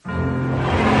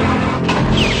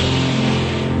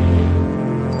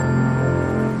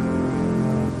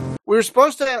We were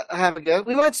supposed to have a guest.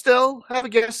 We might still have a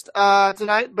guest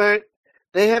tonight, but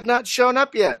they have not shown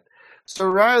up yet. So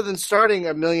rather than starting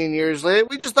a million years late,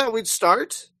 we just thought we'd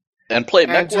start and play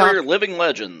MechWarrior Living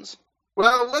Legends.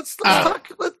 Well, let's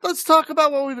talk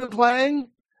about what we've been playing.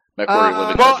 MechWarrior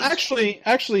Living Legends.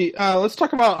 Actually, let's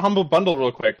talk about Humble Bundle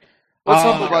real quick. What's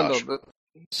Humble Bundle?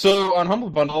 So on Humble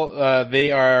Bundle,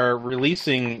 they are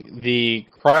releasing the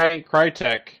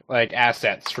Crytek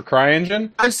assets for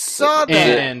CryEngine. I saw that,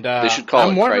 and they should call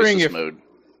it Crisis Mode.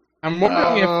 I'm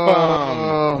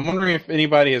wondering if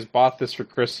anybody has bought this for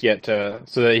Chris yet so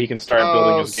that he can start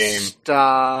building his game.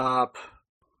 Stop.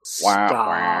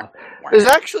 Wow. There's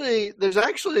actually,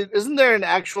 isn't there an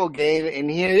actual game in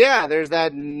here? Yeah, there's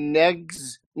that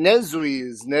Nextwiz,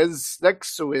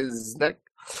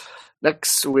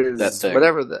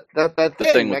 whatever that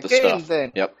thing with that the game stuff.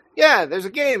 thing. Yep. Yeah, there's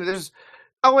a game. There's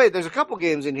a couple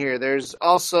games in here. There's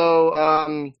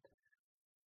also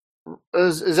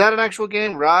is that an actual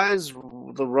game? Rise,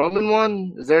 the Roman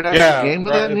one? Is there an actual game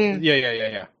with that in here?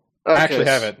 Yeah. Okay. I actually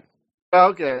have it.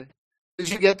 Okay. Did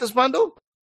you get this bundle?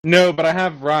 No, but I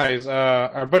have Rise.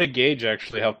 Our buddy Gage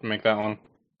actually helped make that one.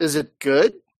 Is it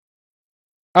good?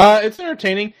 It's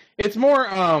entertaining. It's more,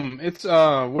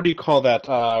 what do you call that?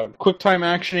 Quick time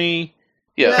action-y.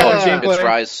 Yeah. It's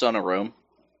Rise, Son of Rome.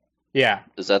 Yeah.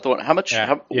 Is that the one? How much?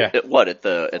 Yeah. At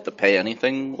the pay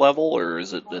anything level, or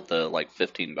is it at the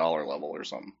 $15 level or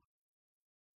something?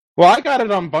 Well, I got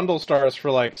it on Bundle Stars for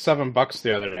 $7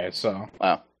 the other day. So.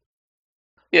 Wow.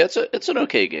 Yeah, it's an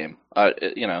okay game.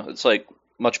 It's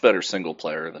much better single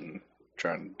player than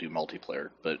trying to do multiplayer.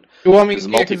 But well, I mean, the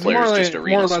multiplayer is just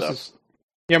arena stuff.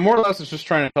 More or less, it's just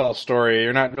trying to tell a story.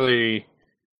 You're not really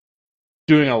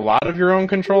doing a lot of your own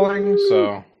controlling,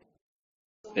 so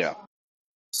yeah.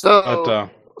 So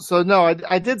no,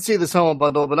 I did see this Humble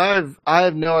Bundle, but I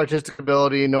have no artistic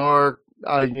ability, nor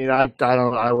I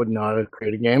wouldn't know how to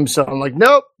create a game. So I'm like,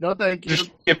 nope, no, thank you.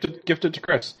 Just gift it to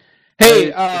Chris.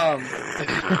 Hey,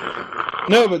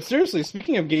 no, but seriously,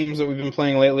 speaking of games that we've been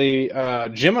playing lately,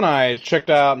 Jim and I checked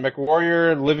out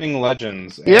MechWarrior Living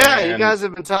Legends. Yeah, you guys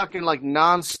have been talking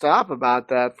nonstop about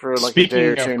that for a day or two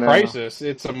now. Speaking of Crisis,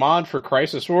 it's a mod for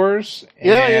Crisis Wars.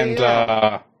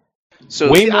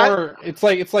 So way more. It's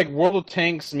like World of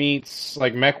Tanks meets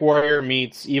MechWarrior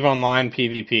meets EVE Online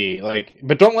PvP.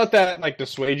 But don't let that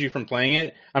dissuade you from playing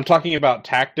it. I'm talking about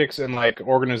tactics and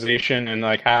organization and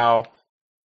how.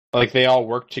 They all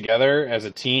work together as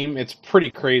a team. It's pretty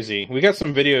crazy. We got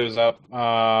some videos up.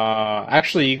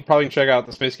 Actually, you can probably check out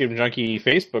the Space Game Junkie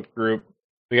Facebook group.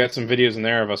 We got some videos in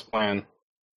there of us playing.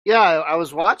 Yeah, I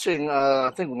was watching.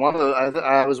 I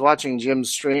was watching Jim's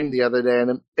stream the other day,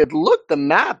 and the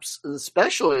maps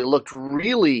especially looked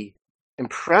really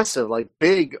impressive,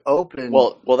 big open.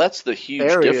 Well, that's the huge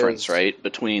areas. Difference, right,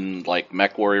 between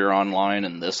MechWarrior Online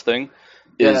and this thing,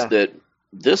 is that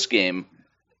this game.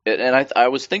 And I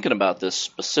was thinking about this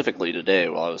specifically today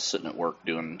while I was sitting at work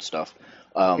doing stuff.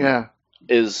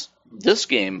 Is this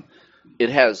game? It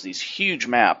has these huge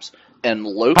maps and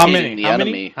locating the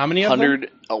enemy. How many?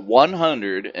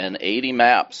 180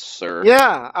 maps, sir.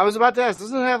 Yeah, I was about to ask.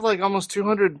 Doesn't it have almost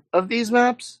 200 of these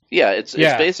maps? Yeah, it's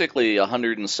basically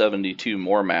 172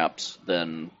 more maps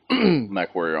than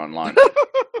MechWarrior Online.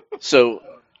 So.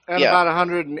 And about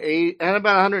 108, and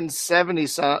about 170,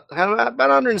 about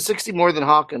 160 more than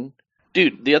Hawken.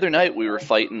 Dude, the other night we were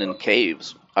fighting in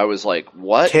caves. I was like,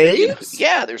 "What? Caves?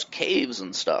 Yeah, there's caves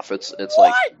and stuff. It's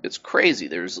it's crazy.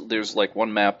 There's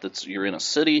one map you're in a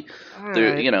city.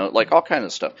 All kinds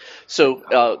of stuff.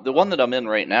 So the one that I'm in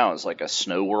right now is a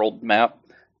snow world map,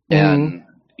 and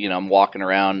I'm walking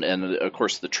around, and of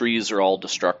course the trees are all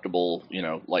destructible.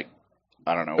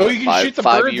 I don't know. Oh, you can shoot the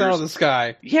birds out of the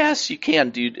sky. Yes, you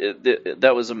can, dude.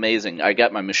 That was amazing. I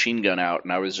got my machine gun out,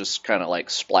 and I was just kind of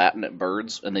splatting at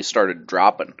birds, and they started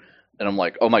dropping. And I'm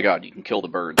like, oh my god, you can kill the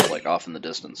birds off in the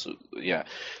distance. Yeah.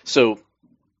 So,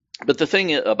 but the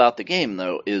thing about the game,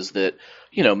 though, is that,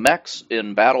 mechs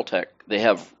in Battletech, they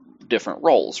have different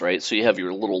roles, right? So you have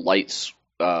your little light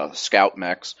scout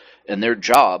mechs, and their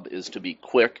job is to be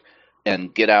quick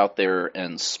and get out there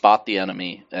and spot the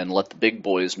enemy and let the big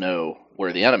boys know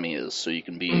where the enemy is so you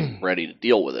can be ready to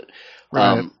deal with it.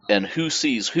 Right. And who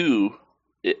sees who,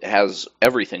 it has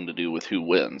everything to do with who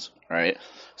wins, right?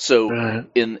 So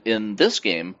in this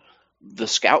game, the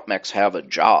scout mechs have a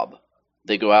job.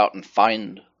 They go out and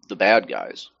find the bad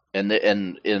guys. And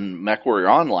in MechWarrior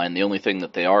Online, the only thing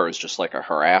that they are is just like a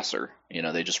harasser.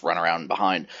 They just run around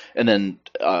behind. And then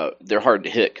they're hard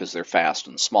to hit because they're fast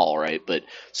and small, right? But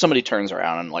somebody turns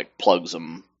around and plugs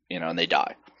them, and they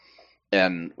die.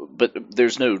 But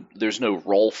there's no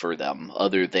role for them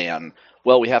other than,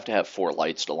 well, we have to have 4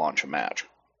 lights to launch a match.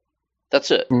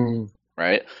 That's it,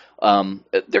 right?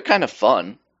 They're kind of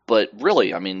fun, but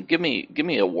really, I mean, give me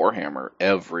a Warhammer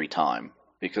every time,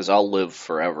 because I'll live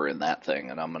forever in that thing,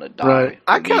 and I'm gonna die. Right.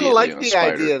 I kind of like the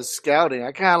idea of scouting.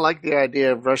 I kind of like the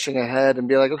idea of rushing ahead and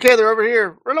be like, okay, they're over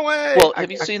here, run away. Well,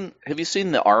 have you seen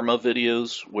the Arma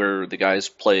videos where the guys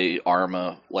play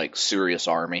Arma like serious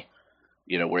army?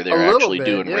 You know, where they're actually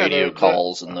doing radio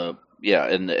calls and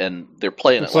and they're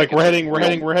playing it's it like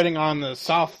we're heading on the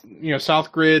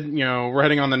south grid. We're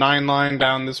heading on the 9 line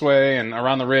down this way and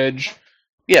around the ridge.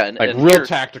 Yeah, and real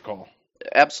tactical.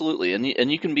 Absolutely,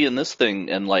 and you can be in this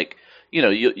thing and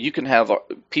you can have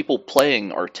people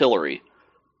playing artillery,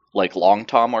 like long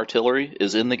tom artillery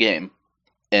is in the game,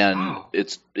 and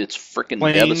it's freaking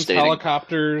devastating.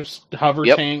 Helicopters, hover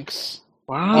tanks.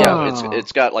 Wow. Yeah,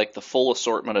 it's got like the full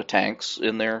assortment of tanks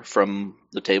in there from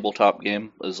the tabletop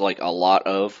game. Is like a lot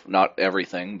of, not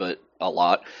everything, but a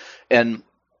lot. And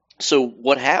so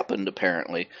what happened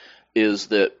apparently is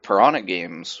that Piranha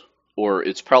Games, or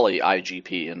it's probably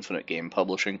IGP, Infinite Game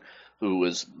Publishing, who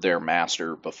was their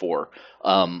master before,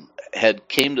 had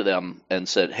came to them and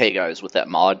said, "Hey guys, with that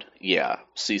mod,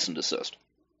 cease and desist,"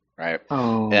 right?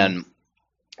 Oh.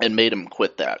 And made him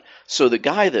quit that. So the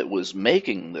guy that was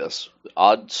making this,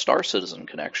 odd Star Citizen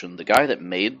connection, the guy that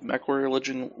made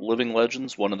MechWarrior Living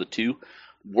Legends, one of the two,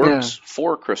 works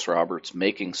for Chris Roberts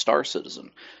making Star Citizen.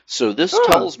 So this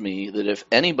tells me that if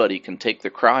anybody can take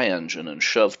the CryEngine and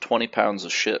shove 20 pounds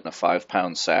of shit in a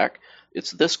 5-pound sack,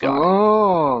 it's this guy.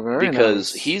 Oh, very nice.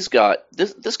 Because he's got...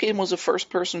 This game was a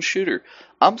first-person shooter.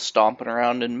 I'm stomping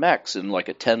around in mechs in like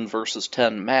a 10 versus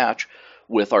 10 match,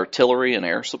 with artillery and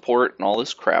air support and all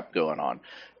this crap going on.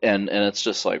 And it's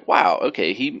just like, wow,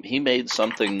 okay, he made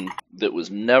something that was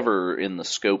never in the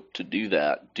scope to do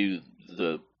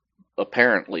the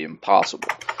apparently impossible.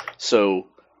 So,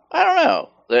 I don't know.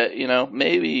 That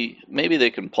maybe they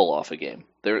can pull off a game.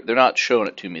 They're not showing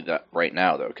it to me that right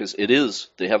now though, because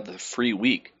they have the free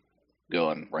week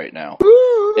going right now.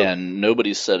 And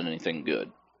nobody's said anything good.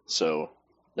 So,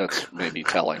 that's maybe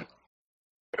telling.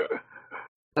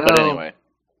 But anyway,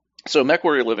 so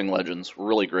MechWarrior Living Legends,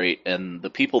 really great, and the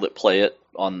people that play it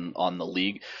on the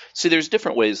league, see, there's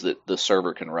different ways that the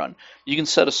server can run. You can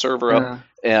set a server up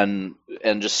and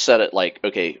just set it like,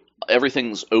 okay,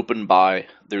 everything's open buy.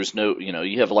 There's no,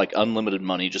 you have like unlimited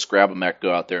money. Just grab a mech,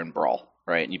 go out there and brawl,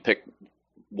 right? And you pick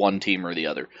one team or the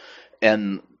other.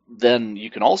 And then you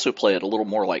can also play it a little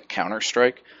more like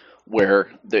Counter-Strike,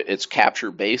 where it's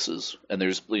capture bases, and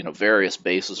there's various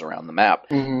bases around the map,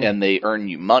 and they earn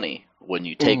you money when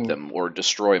you take them, or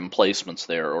destroy emplacements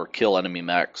there, or kill enemy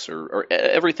mechs, or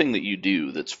everything that you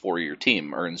do that's for your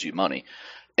team earns you money.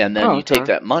 And then you take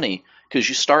that money, because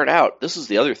you start out, this is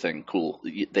the other thing cool,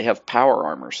 they have power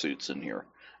armor suits in here,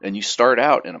 and you start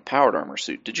out in a powered armor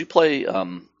suit. Did you play,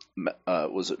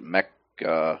 was it Mech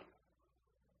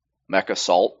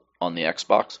Assault on the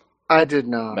Xbox? I did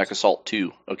not. Mech Assault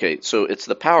 2. Okay, so it's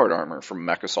the powered armor from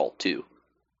Mech Assault 2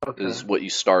 is what you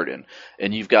start in.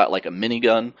 And you've got like a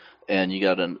minigun, and you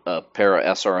got a pair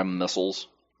of SRM missiles,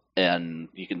 and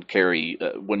you can carry,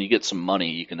 when you get some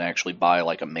money, you can actually buy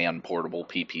like a man-portable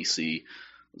PPC,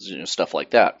 stuff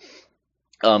like that.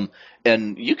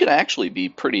 And you can actually be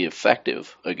pretty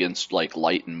effective against like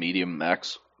light and medium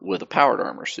mechs with a powered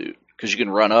armor suit. Because you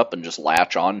can run up and just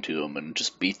latch onto them and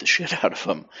just beat the shit out of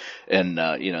them, and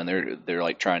and they're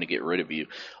like trying to get rid of you.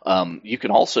 You can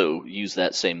also use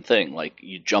that same thing, like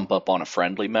you jump up on a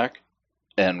friendly mech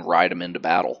and ride them into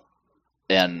battle,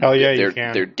 and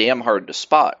they're damn hard to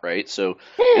spot, right? So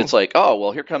it's like, oh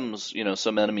well, here comes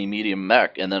some enemy medium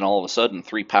mech, and then all of a sudden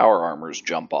 3 power armors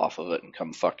jump off of it and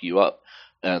come fuck you up,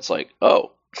 and it's like,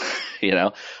 oh. They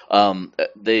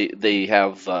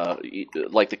have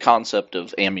like the concept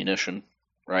of ammunition,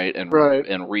 right? And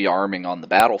rearming on the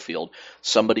battlefield.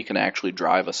 Somebody can actually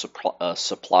drive a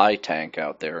supply tank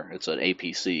out there. It's an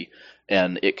APC,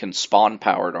 and it can spawn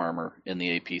powered armor in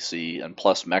the APC, and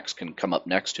plus mechs can come up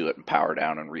next to it and power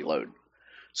down and reload.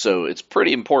 So it's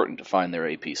pretty important to find their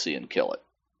APC and kill it.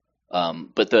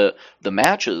 But the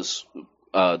matches,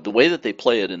 the way that they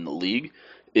play it in the league,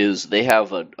 is they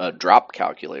have a drop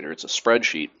calculator. It's a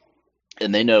spreadsheet,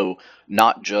 and they know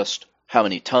not just how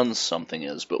many tons something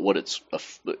is, but what its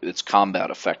combat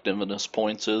effectiveness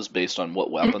points is based on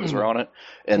what weapons are on it.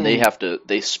 And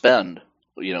they spend,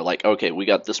 like, okay, we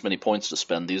got this many points to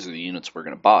spend. These are the units we're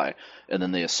going to buy. And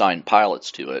then they assign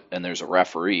pilots to it, and there's a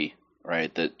referee,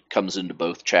 right, that comes into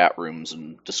both chat rooms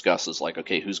and discusses, like,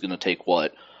 okay, who's going to take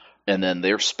what, and then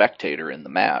they're spectator in the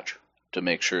match to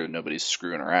make sure nobody's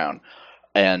screwing around.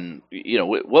 And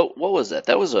what was that?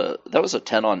 That was a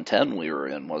 10-on-10 we were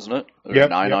in, wasn't it? Or Yep,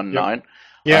 9-on-9.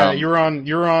 Yeah, you're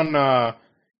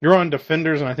on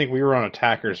defenders, and I think we were on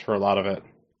attackers for a lot of it.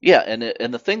 Yeah,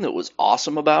 and the thing that was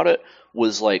awesome about it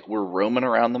was like we're roaming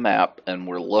around the map and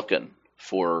we're looking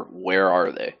for where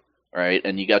are they, right?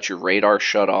 And you got your radar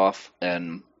shut off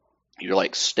and you're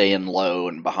like staying low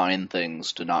and behind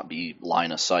things to not be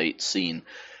line of sight seen.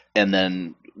 And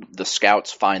then the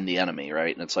scouts find the enemy,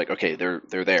 right? And it's like, okay, they're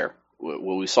there.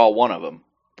 Well, we saw one of them,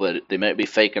 but they might be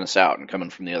faking us out and coming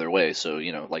from the other way. So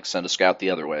like send a scout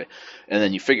the other way, and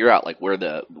then you figure out like where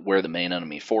the main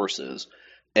enemy force is,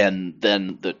 and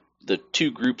then the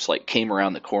two groups like came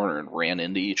around the corner and ran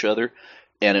into each other,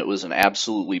 and it was an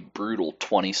absolutely brutal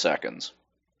 20 seconds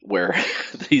where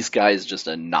these guys just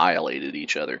annihilated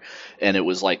each other, and it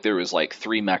was like there was like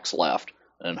 3 mechs left,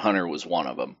 and Hunter was one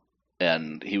of them.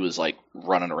 And he was like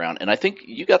running around, and I think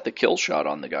you got the kill shot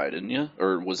on the guy, didn't you?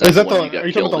 Or was that? Are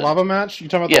you talking about the lava match? You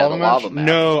talking about the lava match?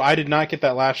 No, I did not get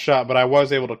that last shot, but I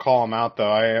was able to call him out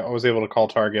though. I was able to call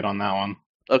target on that one.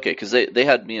 Okay, because they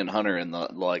had me and Hunter in the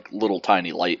like little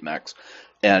tiny light mechs,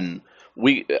 and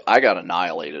I got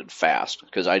annihilated fast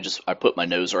because I put my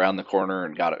nose around the corner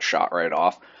and got it shot right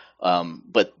off.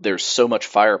 But there's so much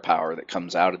firepower that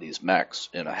comes out of these mechs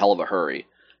in a hell of a hurry.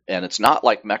 And it's not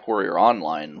like MechWarrior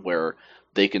Online where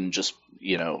they can just,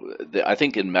 I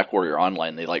think in MechWarrior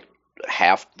Online they like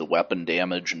halved the weapon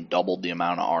damage and doubled the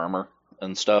amount of armor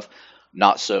and stuff.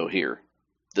 Not so here.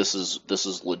 This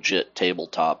is legit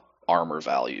tabletop armor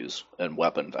values and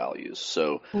weapon values.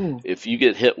 So if you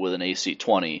get hit with an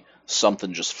AC-20,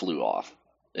 something just flew off.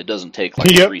 It doesn't take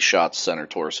like 3 shots center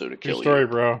torso to kill you. Good story,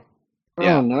 bro.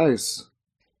 Yeah. Oh, nice.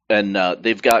 And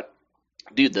they've got...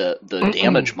 Dude, the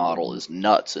damage model is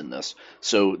nuts in this.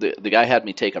 So the guy had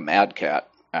me take a Mad Cat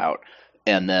out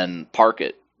and then park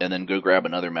it and then go grab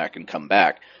another mech and come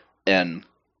back and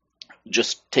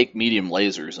just take medium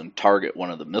lasers and target one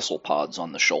of the missile pods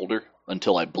on the shoulder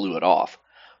until I blew it off.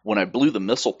 When I blew the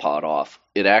missile pod off,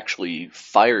 it actually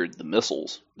fired the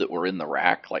missiles that were in the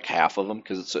rack, like half of them,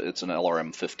 because it's an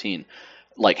LRM-15.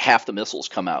 Like half the missiles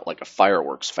come out like a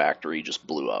fireworks factory just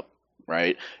blew up.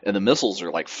 Right, and the missiles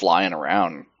are like flying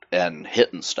around and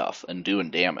hitting stuff and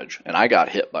doing damage, and I got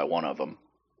hit by one of them.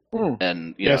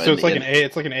 And so it's like an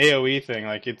AOE thing,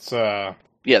 like it's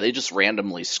they just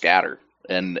randomly scatter,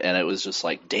 and it was just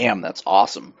like, damn, that's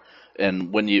awesome.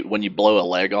 And when you blow a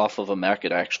leg off of a mech,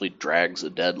 it actually drags a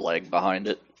dead leg behind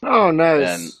it. Oh, nice.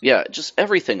 And yeah, just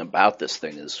everything about this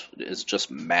thing is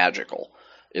just magical.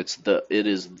 It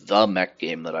is the mech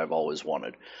game that I've always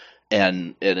wanted,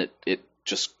 and it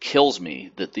just kills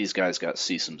me that these guys got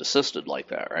cease and desisted like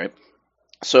that, right?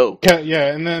 So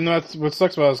yeah, and then that's what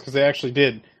sucks about it is because they actually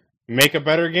did make a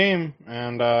better game,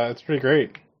 and it's pretty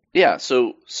great. Yeah,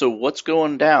 so what's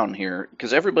going down here?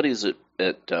 Because everybody's at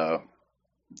the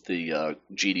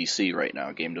GDC right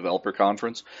now, Game Developer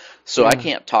Conference, so I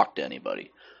can't talk to anybody.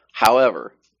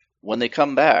 However, when they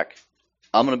come back,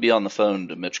 I'm going to be on the phone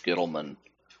to Mitch Gittleman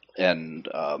and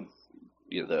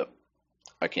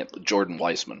Jordan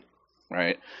Weissman.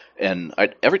 Right, and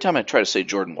every time I try to say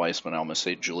Jordan Weissman, I almost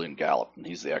say Julian Gallup, and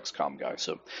he's the XCOM guy.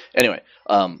 So anyway,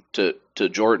 to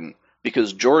Jordan,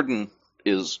 because Jordan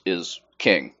is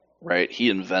king, right? He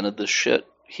invented this shit.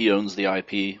 He owns the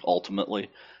IP ultimately,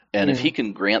 and if he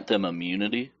can grant them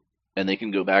immunity and they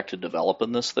can go back to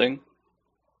developing this thing,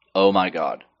 oh my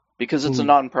god, because it's a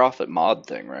non-profit mod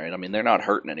thing, right? I mean, they're not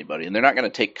hurting anybody, and they're not going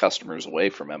to take customers away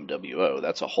from MWO.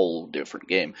 That's a whole different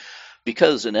game.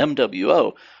 Because in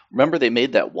MWO, remember they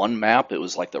made that one map? It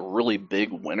was like the really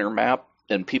big winter map,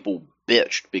 and people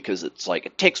bitched because it's like,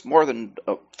 it takes more than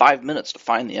 5 minutes to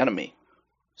find the enemy.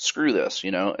 Screw this,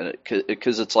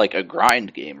 because it's like a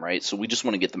grind game, right? So we just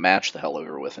want to get the match the hell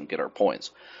over with and get our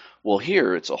points. Well,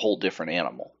 here it's a whole different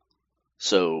animal.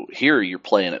 So here you're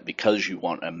playing it because you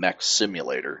want a mech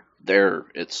simulator. There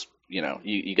it's,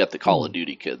 you got the Call of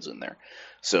Duty kids in there.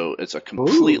 So it's a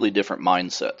completely different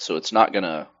mindset. So it's not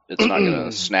gonna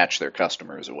snatch their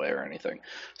customers away or anything.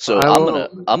 So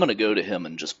I'm gonna go to him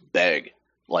and just beg,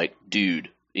 like, dude,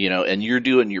 and you're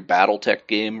doing your BattleTech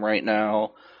game right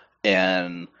now,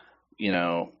 and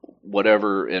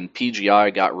whatever, and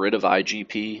PGI got rid of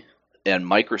IGP, and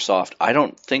Microsoft, I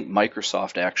don't think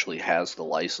Microsoft actually has the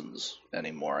license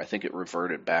anymore. I think it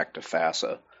reverted back to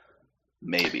FASA,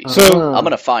 maybe. So I'm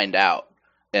gonna find out.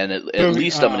 And at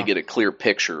least I'm going to get a clear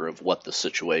picture of what the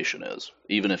situation is.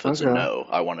 Even if it's a no,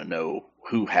 I want to know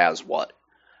who has what,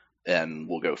 and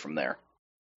we'll go from there.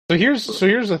 So here's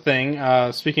the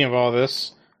thing. Speaking of all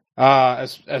this,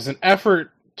 as an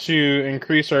effort to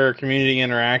increase our community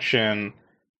interaction,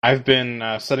 I've been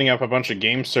setting up a bunch of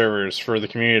game servers for the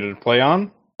community to play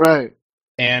on. Right.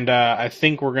 And I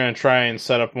think we're going to try and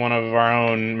set up one of our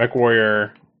own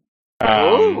MechWarrior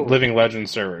Living Legend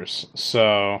servers.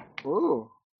 So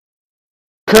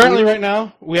currently, right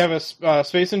now, we have a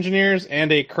Space Engineers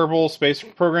and a Kerbal Space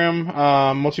Program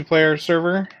multiplayer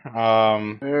server.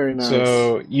 Very nice.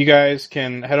 So you guys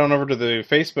can head on over to the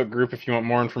Facebook group if you want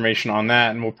more information on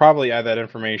that, and we'll probably add that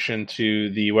information to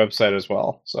the website as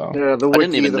well. So yeah, the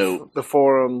wiki, the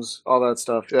forums, all that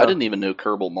stuff. Yeah. I didn't even know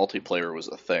Kerbal multiplayer was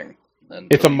a thing.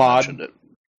 It's a mod.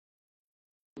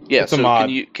 Yeah, it's so a mod.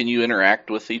 Can you interact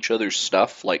with each other's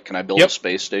stuff? Like, can I build a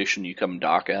space station? You come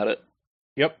dock at it.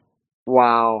 Yep.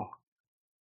 Wow.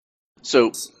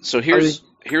 So here's the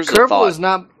thought.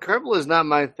 Kerbal is not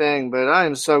my thing, but I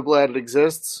am so glad it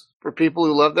exists for people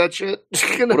who love that shit.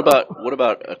 What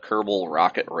about a Kerbal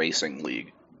Rocket Racing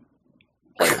League?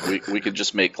 Like we could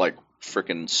just make like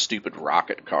freaking stupid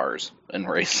rocket cars and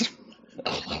race.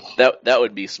 That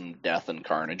would be some death and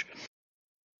carnage.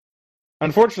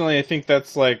 Unfortunately, I think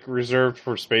that's like reserved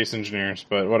for Space Engineers,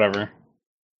 but whatever.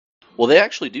 Well, they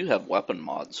actually do have weapon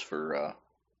mods for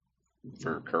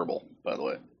Kerbal, by the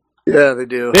way. Yeah, they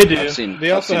do. They do.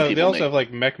 They also have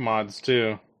like mech mods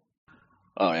too.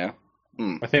 Oh yeah.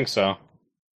 I think so.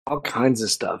 All kinds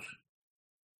of stuff.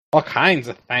 All kinds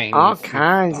of things. All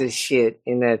kinds of shit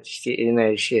in that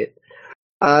shit.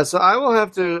 So I will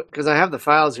have to, because I have the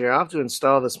files here. I'll have to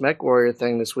install this MechWarrior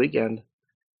thing this weekend.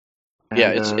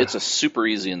 Yeah, it's a super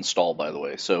easy install, by the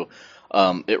way. So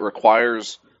it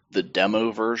requires the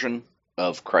demo version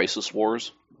of Crisis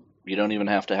Wars. You don't even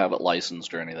have to have it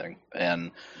licensed or anything.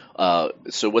 And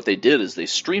so what they did is they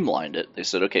streamlined it. They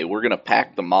said, okay, we're going to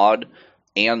pack the mod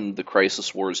and the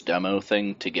Crisis Wars demo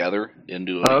thing together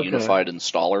into a unified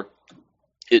installer.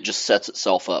 It just sets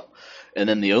itself up. And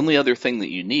then the only other thing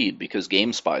that you need, because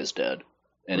GameSpy is dead,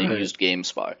 and it used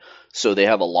GameSpy, so they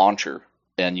have a launcher.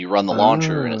 And you run the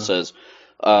launcher, and it says,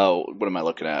 what am I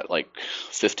looking at? Like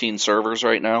 15 servers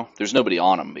right now? There's nobody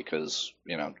on them because,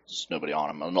 there's nobody on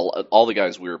them. And all the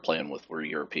guys we were playing with were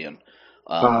European.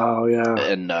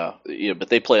 And, but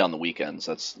they play on the weekends.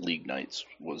 That's league nights.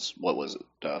 What was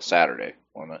it? Saturday,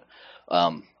 wasn't it?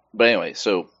 But anyway,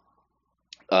 so,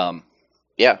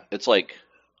 it's like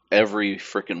every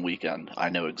freaking weekend I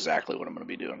know exactly what I'm going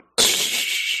to be doing.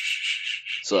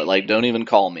 So, like, don't even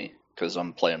call me because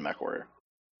I'm playing MechWarrior.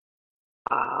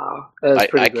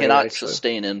 I cannot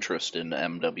sustain interest in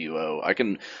MWO.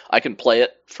 I can play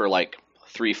it for like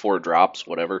 3-4 drops,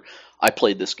 whatever. I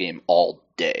played this game all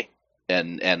day,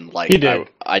 and like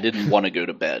I didn't want to go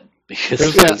to bed because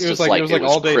it was like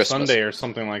all day Christmas. Sunday or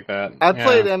something like that. I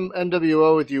played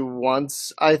MWO with you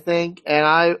once, I think, and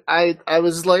I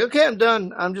was like, okay, I'm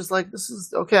done. I'm just like, this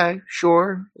is okay,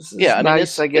 sure, this is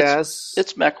nice, I guess.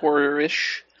 It's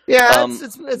MechWarrior-ish. Yeah,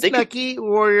 it's mechy,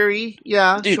 warrior-y.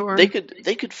 Yeah, dude, sure. They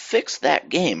could fix that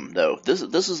game though. This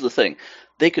is the thing.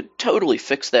 They could totally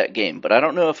fix that game, but I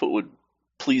don't know if it would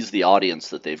please the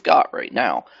audience that they've got right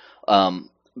now,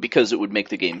 because it would make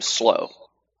the game slow.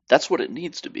 That's what it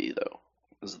needs to be, though.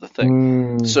 Is the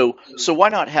thing. So why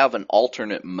not have an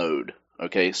alternate mode?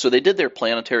 Okay, so they did their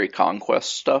planetary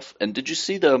conquest stuff, and did you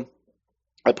see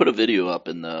I put a video up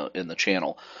in the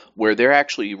channel where they're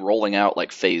actually rolling out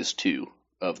like phase 2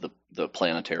 of the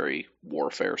planetary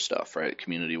warfare stuff, right?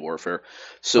 Community warfare.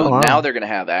 So now they're going to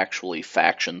have actually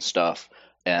faction stuff,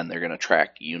 and they're going to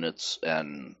track units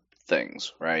and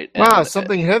things, right? Wow,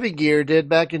 something Heavy Gear did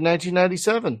back in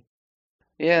 1997.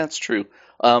 Yeah, that's true.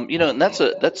 And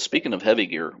that's speaking of Heavy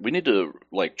Gear, we need to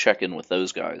like check in with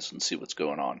those guys and see what's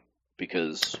going on,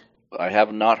 because I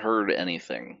have not heard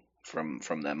anything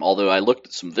from them. Although I looked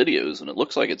at some videos and it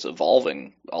looks like it's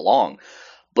evolving along.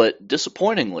 But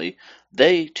disappointingly,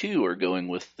 they too are going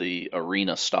with the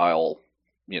arena style,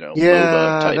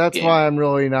 MOBA type that's game. Why I'm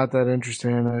really not that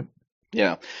interested in it.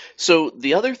 Yeah. So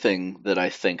the other thing that I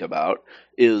think about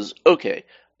is, okay,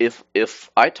 if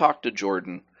I talk to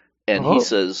Jordan and he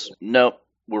says, nope,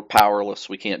 we're powerless,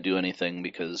 we can't do anything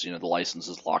because, the license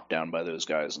is locked down by those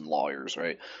guys and lawyers,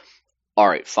 right? All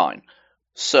right, fine.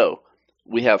 So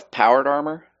we have powered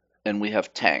armor and we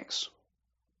have tanks,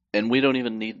 and we don't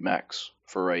even need mechs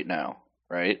for right now,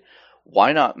 right?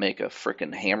 Why not make a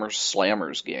frickin' Hammers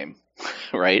Slammers game,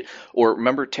 right? Or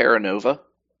remember Terra Nova?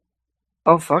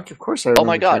 Oh, fuck, of course I remember. Oh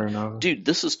my god, Terra Nova. Dude,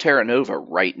 this is Terra Nova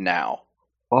right now.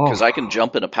 Because I can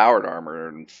jump in a powered armor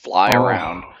and fly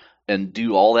around and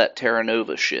do all that Terra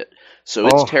Nova shit. So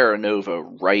it's Terra Nova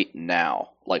right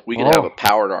now. Like, we could have a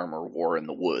powered armor war in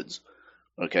the woods,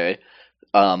 okay?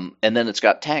 And then it's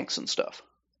got tanks and stuff.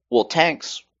 Well,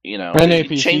 tanks, you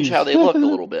change how they look a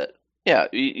little bit. Yeah,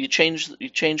 you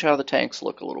change how the tanks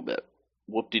look a little bit.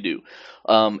 Whoop-de-doo.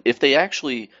 If they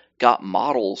actually got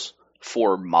models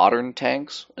for modern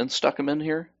tanks and stuck them in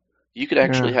here, you could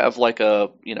actually Yeah. have like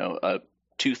a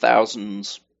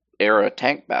 2000s era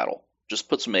tank battle. Just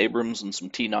put some Abrams and some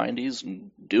T90s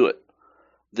and do it.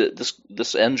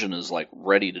 This engine is like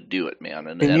ready to do it, man,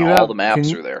 and all the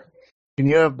maps are there. Can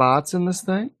you have bots in this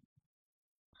thing?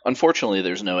 Unfortunately,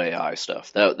 there's no AI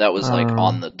stuff. That was like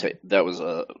that was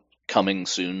a coming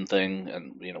soon thing,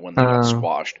 and when they got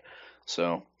squashed.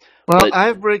 So, well, I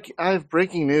have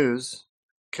breaking news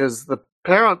because the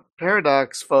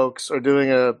Paradox folks are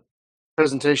doing a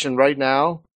presentation right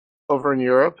now over in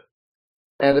Europe,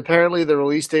 and apparently the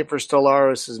release date for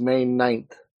Stellaris is May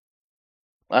 9th.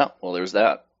 Well, there's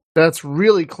that. That's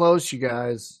really close, you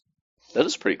guys. That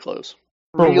is pretty close.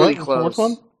 Really close. For which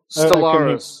one?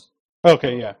 Stellaris.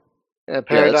 Okay, yeah. Yeah,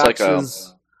 Paradox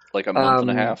it's like a month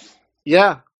and a half.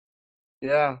 Yeah.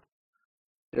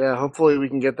 Hopefully we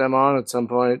can get them on at some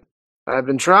point. I've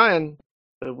been trying,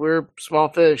 but we're small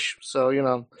fish, so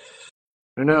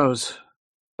who knows?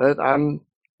 But I'm,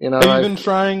 Have you been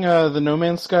trying the No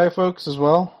Man's Sky folks as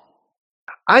well?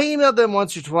 I emailed them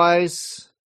once or twice,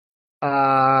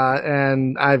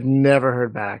 and I've never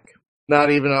heard back. Not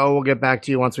even, we'll get back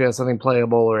to you once we have something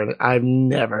playable, or I've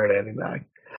never heard anything back.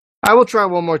 I will try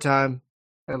one more time,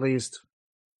 at least.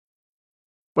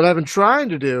 What I've been trying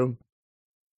to do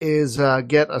is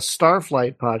get a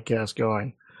Starflight podcast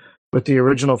going with the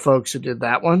original folks who did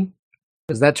that one,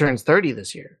 because that turns 30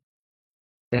 this year.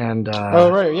 And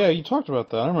oh right, yeah, you talked about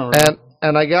that. I remember.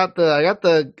 And I got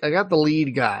the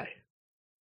lead guy,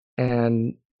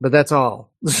 but that's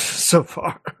all so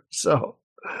far. So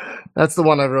that's the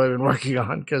one I've really been working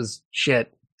on because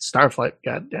shit, Starflight,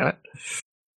 god damn it.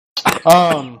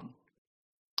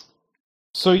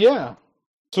 So yeah,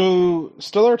 so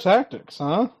Stellar Tactics,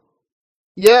 huh?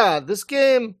 Yeah, this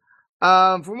game,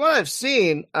 from what I've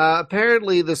seen,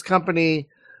 apparently this company,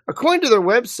 according to their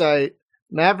website,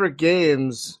 Maverick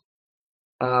Games,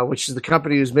 which is the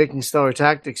company who's making Stellar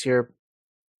Tactics here,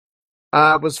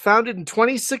 was founded in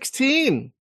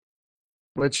 2016,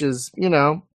 which is,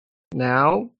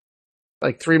 now,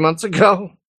 like 3 months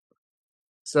ago.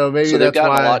 So maybe they've gotten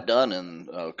why. A lot done in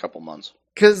a couple months.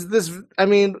 Because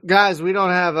guys, we don't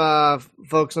have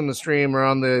folks on the stream or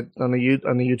on the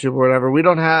YouTube or whatever. We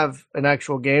don't have an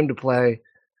actual game to play,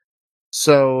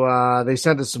 so they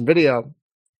sent us some video,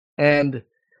 and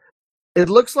it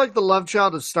looks like the love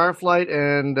child of Starflight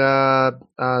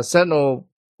and Sentinel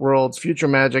Worlds Future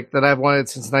Magic that I've wanted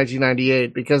since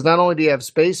 1998. Because not only do you have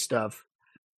space stuff,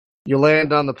 you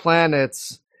land on the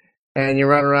planets and you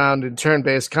run around in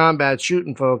turn-based combat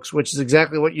shooting folks, which is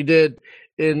exactly what you did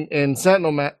in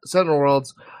Sentinel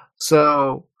Worlds.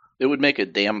 So it would make a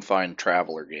damn fine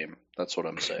Traveler game. That's what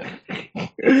I'm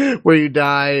saying. Where you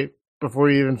die before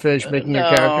you even finish making your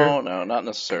character? No, not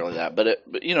necessarily that.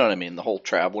 But you know what I mean? The whole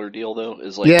Traveler deal, though,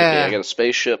 is like, okay, I got a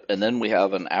spaceship, and then we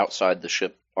have an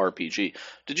outside-the-ship RPG.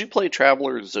 Did you play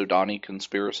Traveler Zodani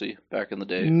Conspiracy back in the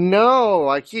day? No,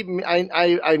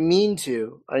 I mean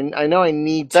to. I know I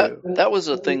need to. That was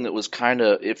a thing that was kind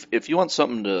of, if you want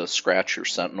something to scratch your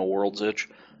Sentinel Worlds itch,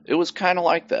 it was kind of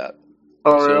like that.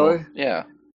 Oh, really? Yeah.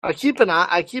 I keep an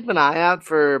eye out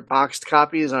for boxed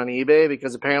copies on eBay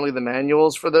because apparently the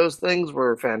manuals for those things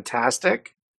were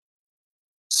fantastic.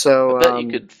 So I bet you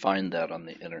could find that on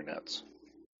the internets.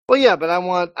 Well, yeah, but I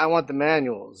want the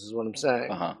manuals, is what I'm saying.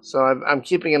 Uh-huh. So I'm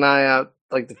keeping an eye out,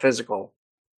 like the physical.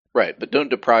 Right, but don't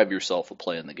deprive yourself of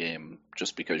playing the game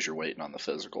just because you're waiting on the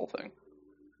physical thing.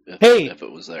 If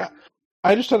it was there.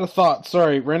 I just had a thought.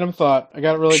 Sorry, random thought. I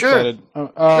got really excited.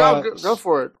 Go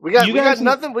for it. We got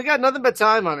nothing. We got nothing but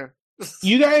time, Hunter.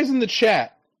 You guys in the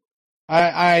chat.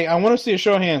 I want to see a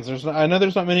show of hands. I know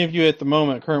there's not many of you at the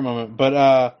current moment, but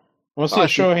I want to see a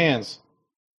show of hands.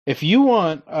 If you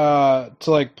want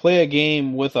to play a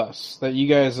game with us that you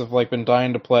guys have been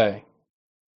dying to play,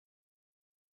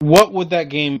 what would that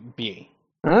game be?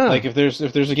 If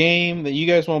there's a game that you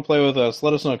guys want to play with us,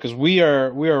 let us know, because we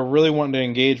are really wanting to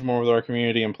engage more with our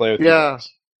community and play with you guys.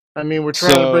 I mean, we're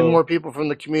trying to bring more people from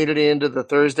the community into the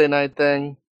Thursday night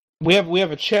thing. We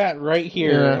have a chat right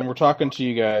here, and we're talking to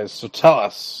you guys. So tell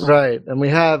us. Right, and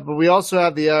we also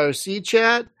have the IRC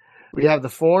chat. We have the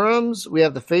forums. We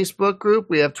have the Facebook group.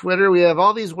 We have Twitter. We have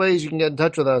all these ways you can get in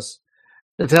touch with us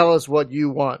to tell us what you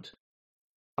want.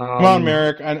 Come on,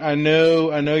 Merrick. I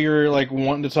know you're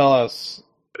wanting to tell us.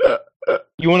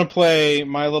 You want to play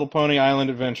My Little Pony Island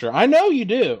Adventure. I know you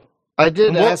do. I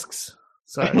did ask.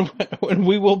 Sorry. And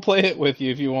we will play it with you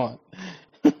if you want.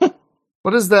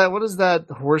 What is that? What is that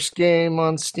horse game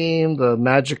on Steam? The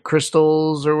Magic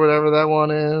Crystals or whatever that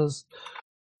one is.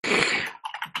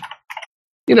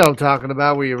 You know what I'm talking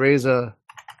about, where you raise a...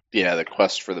 Yeah, the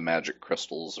quest for the magic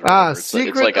crystals. Or whatever.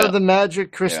 Secret of the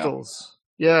Magic Crystals.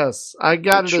 Yeah. Yes, I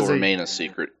got it as remain a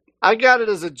secret. I got it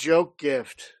as a joke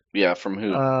gift. Yeah, from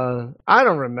who? I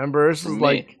don't remember. This was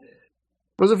like...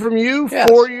 Was it from you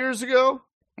 4 years ago?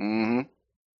 Mm-hmm.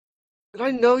 Did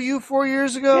I know you 4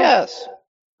 years ago? Yes.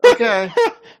 Okay.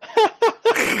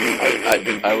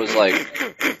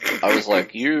 I was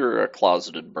like, you're a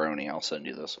closeted brony. I'll send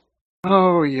you this.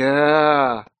 Oh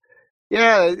yeah,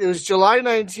 yeah. It was July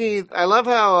 19th. I love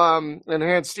how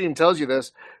Enhanced Steam tells you this.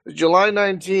 It was July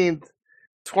 19th,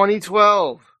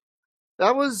 2012.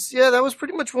 That was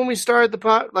pretty much when we started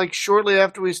the like shortly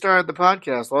after we started the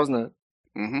podcast, wasn't it?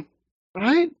 Mm-hmm.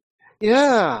 Right?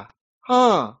 Yeah.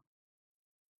 Huh.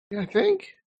 Yeah, I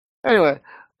think. Anyway,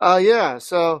 yeah.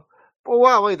 So, oh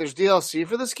wow, wait. There's DLC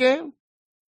for this game,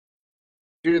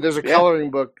 dude. There's a coloring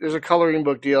book. There's a coloring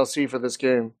book DLC for this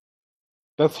game.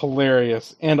 That's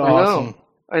hilarious and awesome.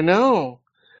 I know.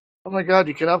 Oh my god,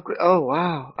 you can upgrade. Oh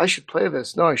wow, I should play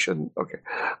this. No, I shouldn't. Okay.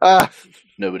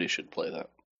 Nobody should play that.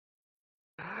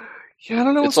 Yeah, I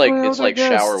don't know. It's like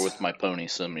Shower with My Pony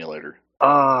Simulator.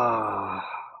 Wow.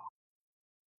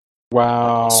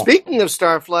 Speaking of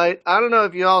Starflight, I don't know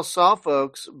if you all saw,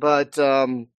 folks, but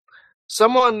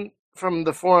someone from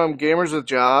the forum Gamers with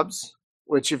Jobs,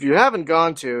 which if you haven't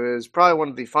gone to, is probably one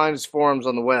of the finest forums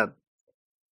on the web.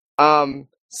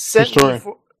 Sent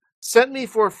me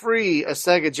for free a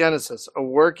Sega Genesis, a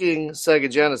working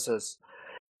Sega Genesis.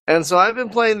 And so I've been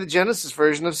playing the Genesis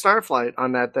version of Starflight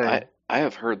on that thing. I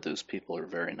have heard those people are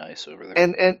very nice over there.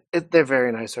 And they're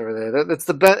very nice over there. It's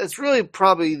the best. It's really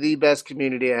probably the best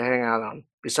community I hang out on,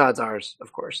 besides ours,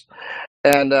 of course.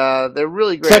 And they're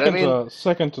really great.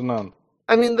 Second to none.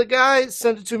 I mean, the guy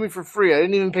sent it to me for free. I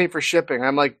didn't even pay for shipping.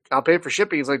 I'm like, I'll pay for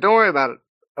shipping. He's like, don't worry about it.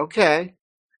 Okay.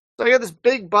 So I got this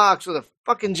big box with a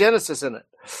fucking Genesis in it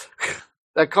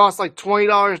that costs like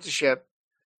 $20 to ship.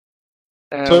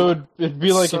 And so it'd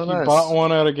be like if you bought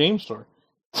one at a game store.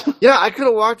 Yeah, I could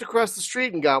have walked across the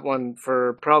street and got one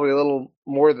for probably a little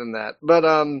more than that. But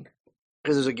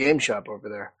because there's a game shop over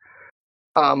there.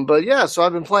 But yeah, so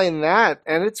I've been playing that,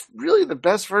 and it's really the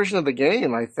best version of the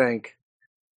game, I think,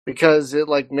 because it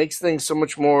like makes things so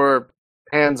much more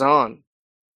hands-on.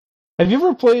 Have you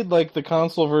ever played like the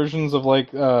console versions of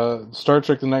like Star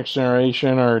Trek: The Next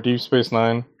Generation or Deep Space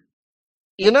Nine?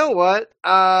 You know what?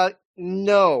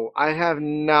 No, I have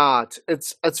not.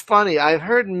 It's funny. I've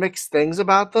heard mixed things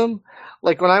about them.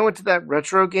 Like when I went to that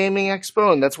retro gaming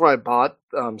expo, and that's where I bought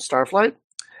Starflight.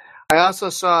 I also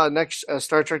saw a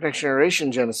Star Trek Next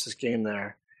Generation Genesis game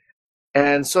there,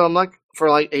 and so I'm like for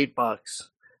like $8.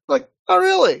 Like, oh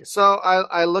really? So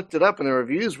I looked it up, and the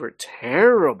reviews were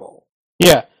terrible.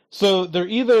 Yeah. So they're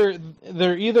either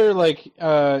like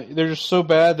they're just so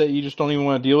bad that you just don't even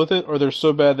want to deal with it, or they're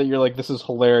so bad that you're like, this is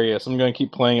hilarious. I'm going to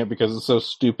keep playing it because it's so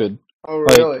stupid. Oh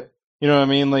really? Like, you know what I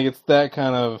mean? Like it's that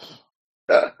kind of.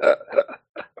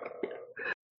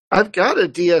 I've got a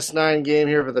DS9 game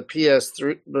here for the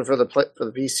PS3, but for the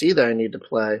PC that I need to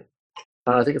play.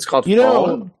 I think it's called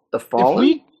Fallen. The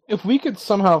Fallen. If we could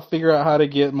somehow figure out how to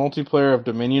get multiplayer of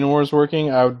Dominion Wars working,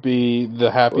 I would be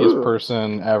the happiest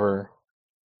person ever.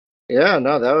 Yeah,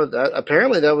 no,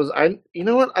 apparently that was you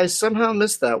know what? I somehow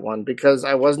missed that one because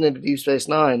I wasn't into Deep Space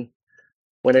Nine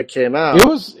when it came out. It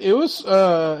was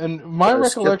and my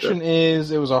recollection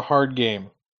is it was a hard game.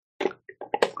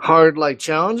 Hard like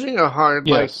challenging or hard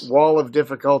like wall of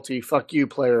difficulty, fuck you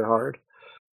player hard.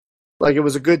 Like it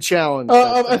was a good challenge.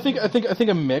 I think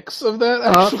a mix of that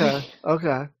actually.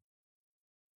 Okay.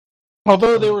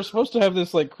 Although they were supposed to have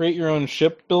this like create your own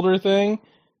ship builder thing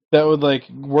that would like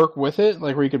work with it,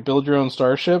 like where you could build your own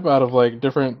starship out of like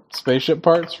different spaceship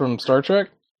parts from Star Trek.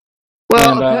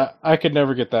 Well, and I could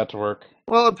never get that to work.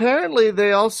 Well, apparently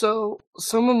they also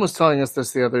someone was telling us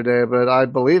this the other day, but I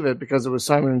believe it because it was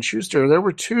Simon and Schuster. There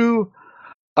were two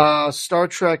Star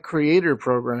Trek creator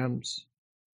programs,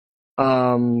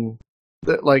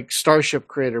 like Starship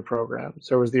creator programs.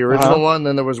 There was the original one,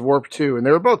 then there was Warp 2, and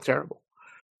they were both terrible.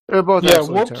 They were both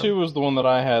Warp terrible. 2 was the one that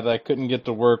I had that I couldn't get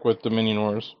to work with Dominion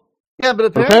Wars. Yeah, but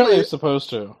apparently it's supposed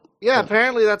to. Yeah,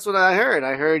 apparently that's what I heard.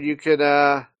 I heard you could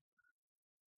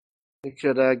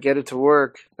get it to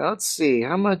work. Now, let's see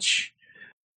how much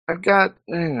I've got.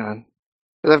 Hang on,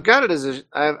 because I've got it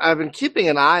I've been keeping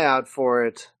an eye out for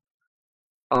it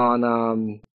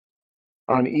on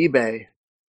eBay.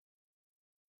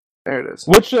 There it is.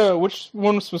 Which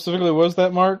one specifically was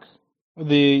that, Mark?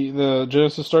 The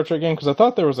Genesis Star Trek game? Because I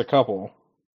thought there was a couple.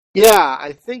 Yeah,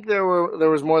 I think there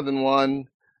was more than one.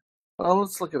 Well,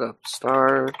 let's look it up.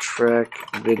 Star Trek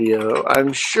video.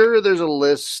 I'm sure there's a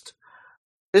list.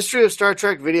 History of Star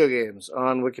Trek video games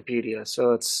on Wikipedia. So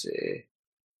let's see.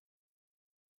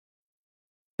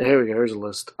 Here we go. Here's a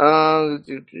list.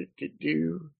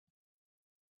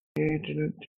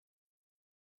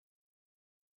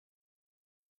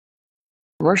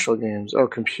 Commercial games. Oh,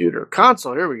 computer.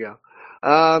 Console. Here we go.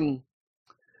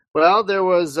 Well, there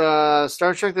was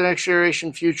Star Trek The Next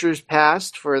Generation Futures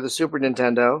Past for the Super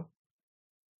Nintendo.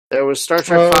 There was Star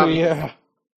Trek 5. Yeah.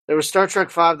 There was Star Trek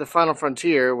V The Final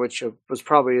Frontier, which was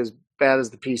probably as bad as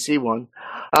the PC one.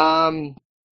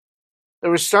 There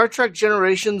was Star Trek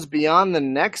Generations Beyond the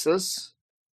Nexus.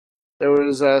 There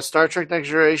was Star Trek Next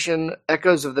Generation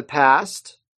Echoes of the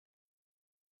Past.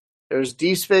 There was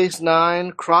Deep Space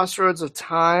Nine, Crossroads of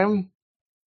Time.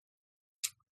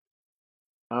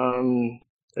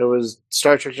 There was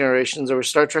Star Trek Generations. There was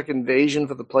Star Trek Invasion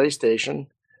for the PlayStation.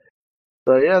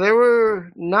 So yeah, there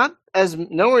were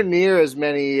nowhere near as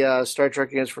many Star Trek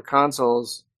games for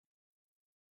consoles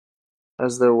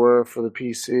as there were for the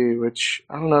PC, which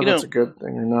I don't know if that's a good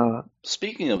thing or not.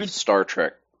 Speaking of Star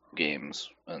Trek games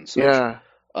and such, yeah.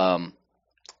 And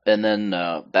then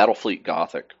Battlefleet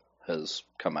Gothic has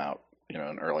come out,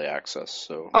 in early access.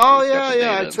 So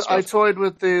I toyed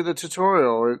with the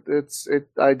tutorial.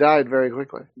 I died very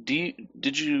quickly.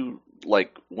 Did you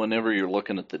whenever you're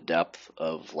looking at the depth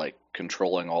of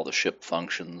controlling all the ship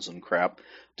functions and crap,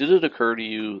 did it occur to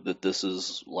you that this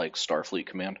is like Starfleet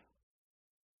Command?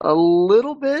 A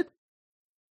little bit,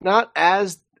 not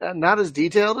as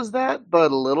detailed as that,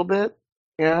 but a little bit,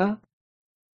 yeah.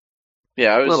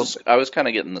 Yeah, I was kind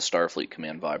of getting the Starfleet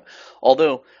Command vibe.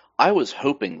 Although I was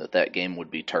hoping that game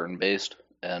would be turn-based,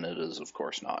 and it is, of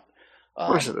course, not. Of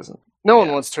course it isn't. No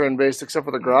one wants turn-based except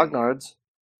for the Grognards.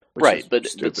 Right, but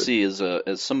see, as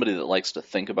somebody that likes to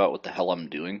think about what the hell I'm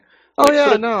doing, put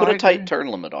a tight turn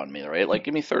limit on me, right?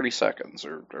 Give me 30 seconds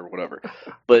or whatever.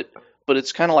 But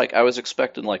it's kind of like I was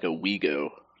expecting a WeGo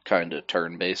kind of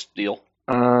turn-based deal.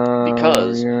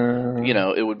 Because,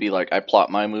 it would be I plot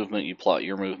my movement, you plot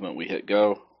your movement, we hit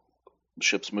go,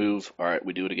 ships move, all right,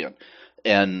 we do it again.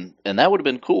 And that would have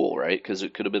been cool, right? Because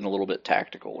it could have been a little bit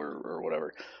tactical or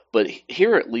whatever. But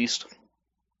here, at least,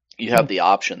 you have the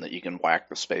option that you can whack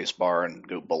the space bar and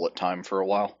go bullet time for a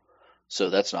while. So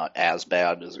that's not as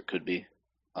bad as it could be.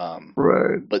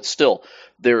 Right. But still,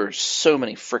 there are so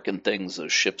many frickin' things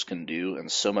those ships can do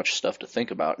and so much stuff to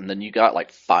think about. And then you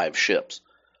got 5 ships.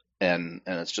 And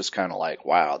it's just kind of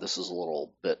wow, this is a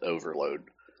little bit overload.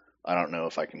 I don't know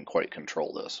if I can quite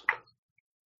control this.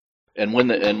 And when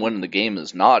the game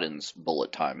is not in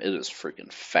bullet time, it is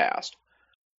freaking fast.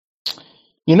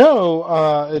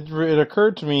 It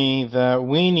occurred to me that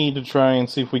we need to try and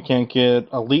see if we can't get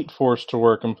Elite Force to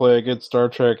work and play a good Star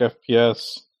Trek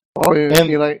FPS. Oh,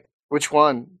 you like which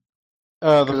one?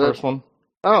 The first one.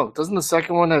 Oh, doesn't the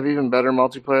second one have even better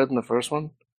multiplayer than the first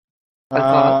one?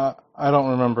 I don't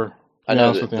remember. I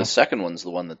know the second one's the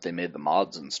one that they made the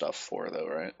mods and stuff for, though,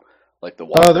 right? The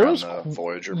walker on the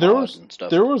Voyager mods and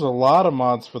stuff. There was a lot of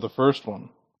mods for the first one.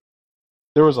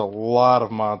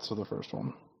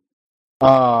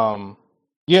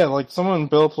 Someone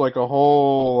built a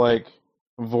whole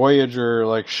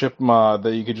Voyager ship mod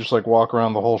that you could just walk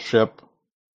around the whole ship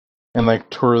and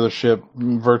tour the ship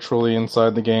virtually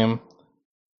inside the game.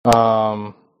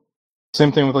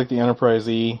 Same thing with the Enterprise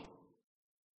E.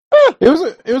 It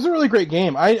was a really great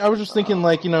game. I was just thinking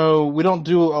we don't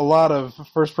do a lot of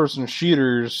first person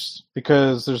shooters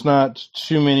because there's not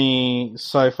too many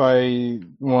sci-fi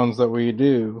ones that we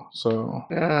do. So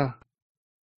yeah.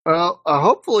 Well,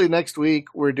 hopefully next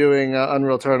week we're doing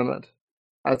Unreal Tournament.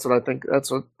 That's what I think. That's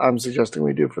what I'm suggesting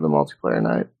we do for the multiplayer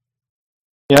night.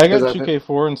 Yeah, I got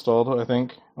 2K4 installed, I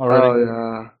think, already. Oh,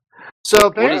 yeah. So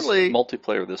apparently... What is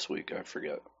multiplayer this week? I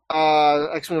forget.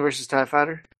 X-Men vs. TIE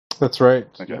Fighter. That's right.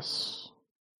 Okay. Yes.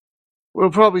 We'll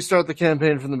probably start the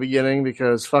campaign from the beginning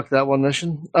because fuck that one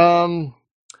mission.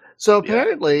 So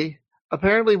apparently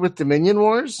with Dominion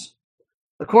Wars,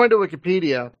 according to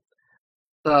Wikipedia,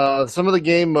 some of the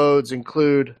game modes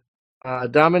include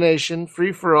Domination,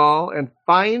 Free for All, and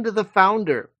Find the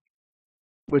Founder,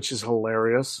 which is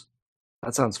hilarious.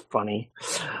 That sounds funny.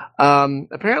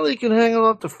 Apparently you can handle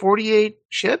up to 48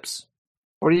 ships,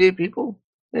 48 people,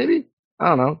 maybe. I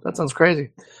don't know. That sounds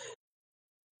crazy.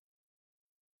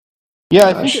 Yeah,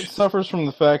 I think it suffers from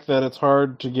the fact that it's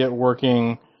hard to get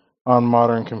working on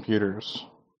modern computers.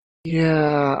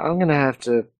 Yeah, I'm going to have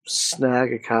to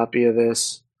snag a copy of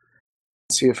this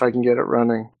and see if I can get it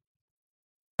running.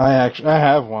 I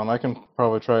have one. I can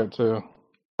probably try it too.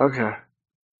 Okay.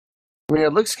 I mean,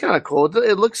 it looks kind of cool.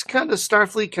 It looks kind of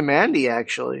Starfleet Commandy,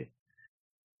 actually.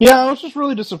 Yeah, I was just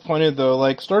really disappointed though.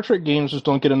 Like Star Trek games just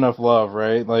don't get enough love,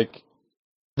 right? Like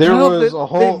Sorry.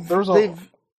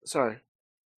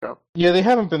 No. Yeah, they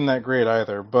haven't been that great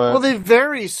either. But well, they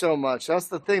vary so much. That's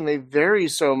the thing. They vary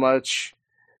so much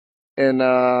in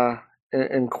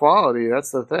quality.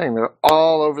 That's the thing. They're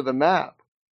all over the map.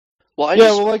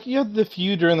 Well, like you had the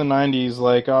few during the '90s,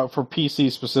 like for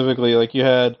PC specifically. Like you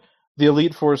had the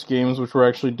Elite Force games, which were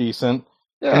actually decent.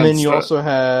 Yeah, and then you also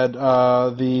had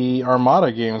the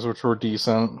Armada games, which were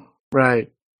decent.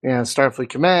 Right. Yeah, Starfleet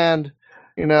Command.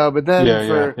 But then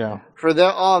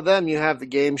all of them, you have the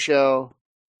game show.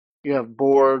 You have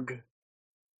Borg.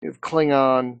 You have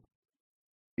Klingon.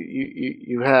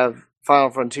 You have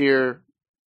Final Frontier.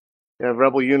 You have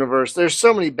Rebel Universe. There's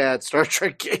so many bad Star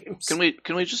Trek games. Can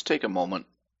we just take a moment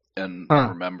and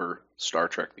remember Star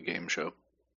Trek the game show?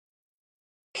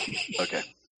 Okay,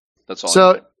 that's all.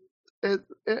 So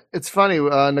it's funny.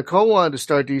 Nicole wanted to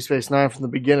start Deep Space Nine from the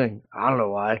beginning. I don't know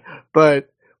why,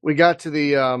 but we got to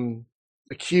the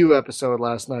Q episode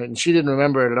last night, and she didn't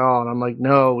remember it at all. And I'm like,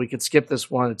 no, we could skip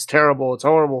this one. It's terrible. It's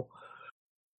horrible.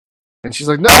 And she's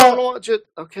like, no, I don't watch it.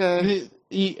 Okay.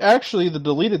 Actually, the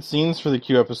deleted scenes for the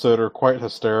Q episode are quite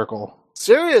hysterical.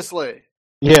 Seriously?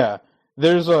 Yeah.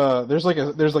 There's like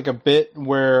a bit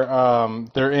where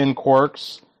they're in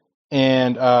Quarks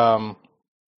and John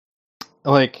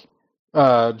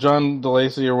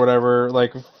DeLacy or whatever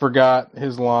forgot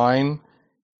his line,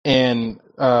 and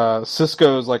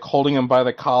Cisco's holding him by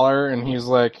the collar, and he's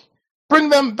like, "Bring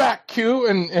them back, Q,"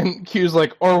 and Q's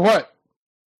like, "Or what?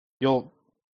 You'll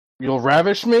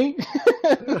ravish me?"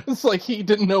 It's like he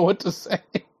didn't know what to say.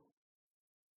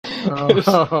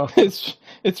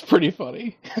 It's pretty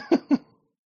funny.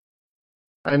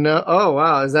 I know. Oh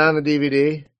wow, is that on the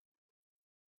DVD?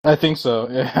 I think so.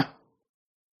 Yeah.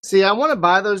 See, I want to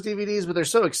buy those DVDs, but they're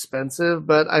so expensive.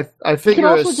 But I figure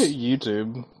you can also get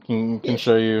YouTube can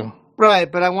show you.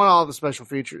 Right, but I want all the special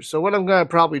features. So what I'm going to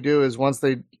probably do is once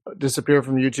they disappear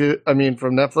from from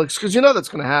Netflix, because that's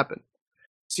going to happen.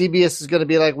 CBS is going to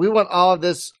be like, we want all of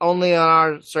this only on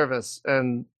our service,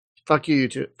 and fuck you,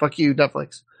 YouTube. Fuck you,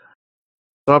 Netflix.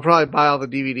 So I'll probably buy all the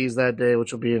DVDs that day,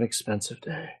 which will be an expensive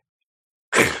day.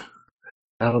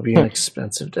 That'll be an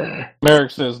expensive day.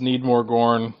 Merrick says, need more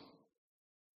Gorn.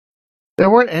 There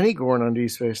weren't any Gorn on Deep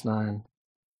Space Nine.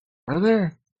 Are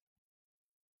there?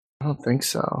 I don't think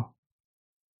so.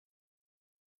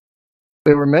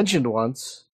 They were mentioned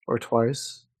once or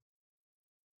twice.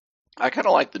 I kind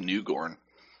of like the new Gorn.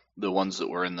 The ones that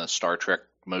were in the Star Trek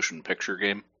motion picture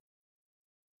game.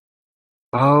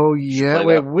 Oh, yeah.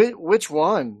 Wait, which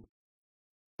one?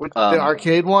 The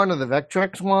arcade one or the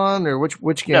Vectrex one? Or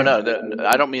which game? No,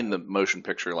 I don't mean the motion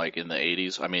picture like in the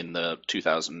 80s. I mean the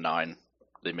 2009.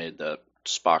 They made the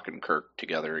Spock and Kirk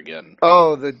together again.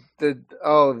 Oh,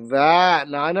 that.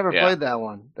 No, I never played that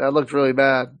one. That looked really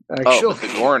bad, actually. Oh, but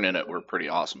the Gorn in it were pretty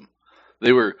awesome.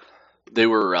 They were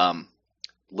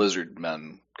lizard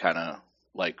men, kind of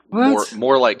like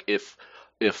more like if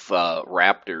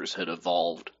raptors had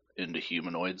evolved into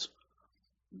humanoids.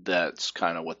 That's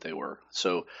kind of what they were.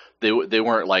 So they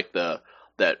weren't like that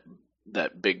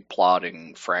big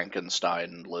plotting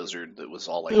Frankenstein lizard that was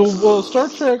all like. Well, Star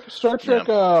Trek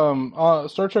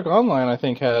Online, I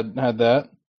think had that.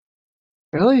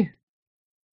 Really?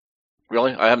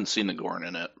 Really, I haven't seen the Gorn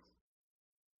in it.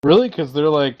 Really, because they're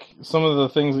like some of the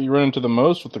things that you run into the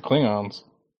most with the Klingons.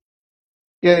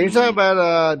 Yeah, you're talking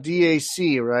about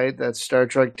DAC, right? That Star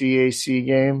Trek DAC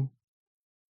game.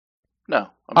 No,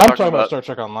 I'm talking about Star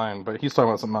Trek Online, but he's talking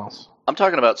about something else. I'm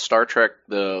talking about Star Trek,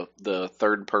 the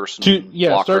third person.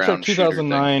 Star Trek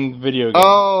 2009 video game.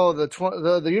 Oh,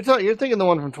 you're thinking the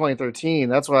one from 2013.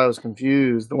 That's why I was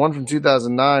confused. The one from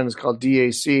 2009 is called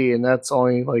DAC, and that's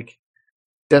only like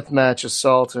Deathmatch,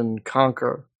 Assault, and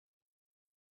Conquer.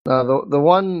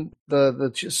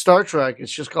 The Star Trek,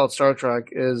 it's just called Star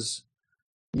Trek. I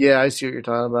see what you're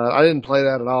talking about. I didn't play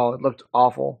that at all. It looked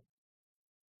awful.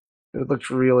 It looked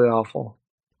really awful.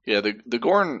 Yeah, the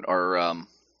Gorn are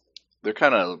they're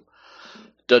kind of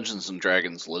Dungeons and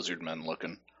Dragons lizard men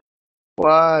looking.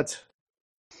 What?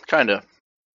 Kind of,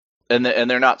 and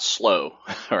they're not slow,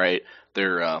 right?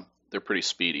 They're pretty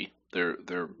speedy.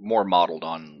 They're more modeled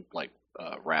on like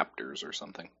raptors or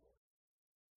something.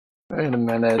 Wait a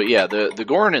minute. But yeah, the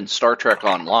Gorn in Star Trek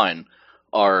Online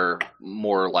are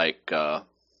more like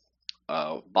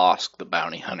Bosk the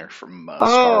bounty hunter from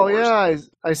Star Wars. Yeah,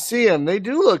 I see them. They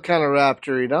do look kind of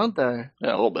raptor-y, don't they? Yeah,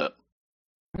 a little bit.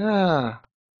 Yeah.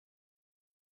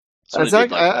 Somebody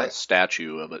did like a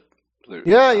statue of it.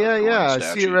 Yeah. I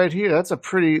see it right here. That's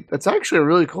actually a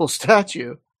really cool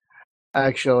statue.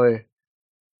 actually.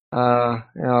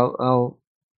 I'll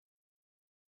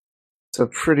that's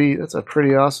a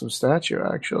pretty awesome statue,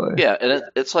 actually. Yeah, and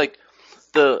it's like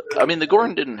the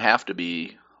Gorn didn't have to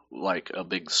be like a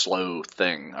big slow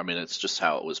thing. I mean, it's just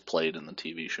how it was played in the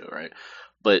TV show, right?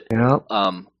 But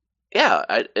I'm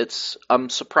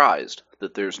surprised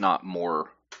that there's not more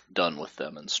done with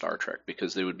them in Star Trek,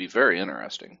 because they would be very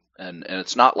interesting. And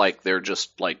it's not like they're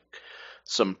just like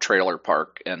some trailer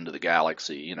park end of the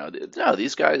galaxy. No,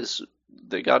 these guys,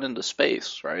 they got into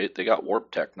space, right? They got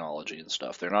warp technology and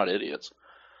stuff. They're not idiots.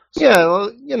 So, yeah,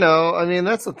 well, I mean,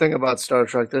 that's the thing about Star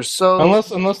Trek. They're so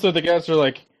unless they're the guys who are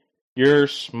like, you're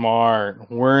smart,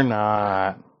 we're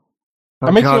not.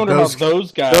 That makes me wonder how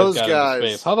those guys got into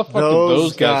space. How the fuck did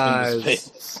those guys get into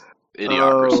space?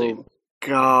 Idiocracy. Oh,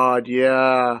 God,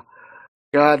 yeah.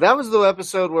 God, that was the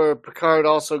episode where Picard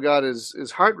also got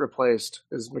his heart replaced,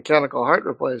 his mechanical heart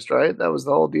replaced, right? That was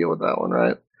the whole deal with that one,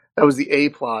 right? That was the A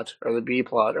plot, or the B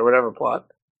plot, or whatever plot.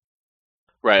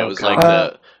 Right, it was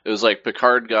like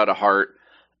Picard got a heart,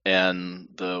 and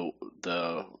the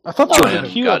I thought that was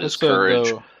a Q got his courage.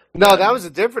 Though. No, that was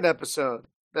a different episode.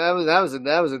 That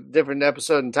was a different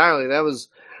episode entirely.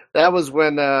 That was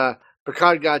when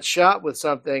Picard got shot with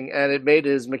something, and it made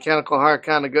his mechanical heart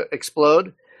kind of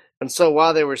explode. And so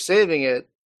while they were saving it,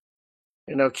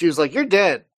 Q's like, "You're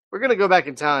dead. We're gonna go back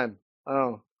in time."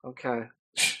 Oh, okay.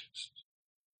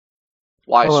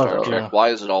 Why Star Trek? Why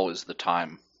is it always the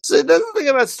time? So that's the thing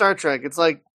about Star Trek. It's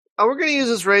like, oh, we're going to use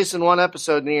this race in one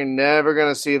episode, and you're never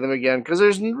going to see them again, because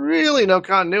there's really no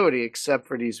continuity except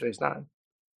for Deep Space Nine.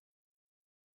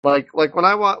 Like when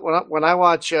I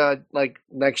watch like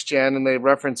Next Gen, and they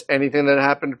reference anything that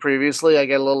happened previously, I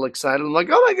get a little excited. I'm like,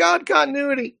 oh my god,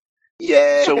 continuity!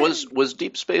 Yeah. So was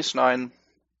Deep Space Nine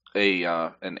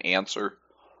an answer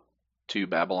to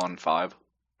Babylon 5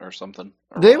 or something?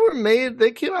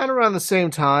 They came out around the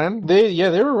same time. They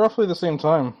were roughly the same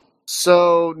time.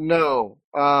 So no,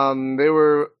 they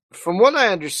were, from what I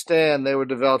understand, they were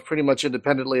developed pretty much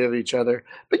independently of each other.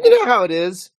 But you know how it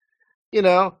is,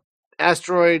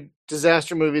 asteroid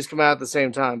disaster movies come out at the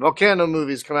same time. Volcano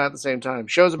movies come out at the same time.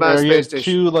 Shows about a space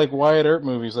station. 2 like Wyatt Earp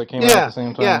movies that came out at the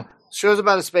same time. Yeah, shows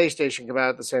about a space station come out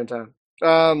at the same time.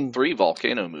 3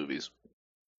 volcano movies.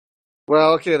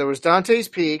 Well, okay, there was Dante's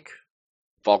Peak.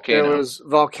 Volcano. There was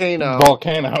Volcano.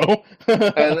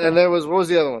 and there was, what was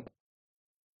the other one?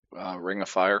 Ring of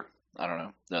Fire? I don't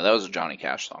know. No, that was a Johnny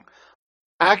Cash song.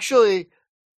 Actually,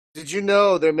 did you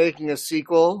know they're making a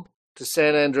sequel to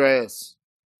San Andreas?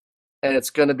 And it's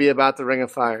going to be about the Ring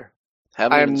of Fire.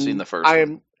 Haven't even seen the first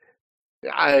one.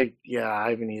 I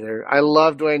haven't either. I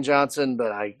love Dwayne Johnson,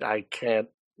 but I can't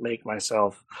make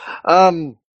myself.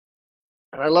 And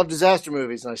I love disaster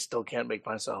movies, and I still can't make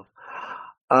myself.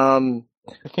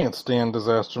 I can't stand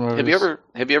disaster movies. Have you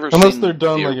ever unless they're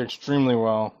done like extremely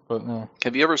well, but no.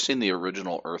 Have you ever seen the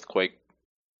original Earthquake?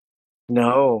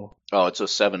 No. Oh, it's a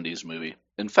 70s movie.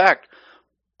 In fact,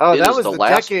 that was the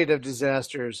decade of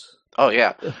disasters. Oh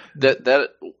yeah.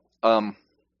 That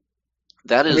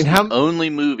is the only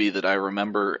movie that I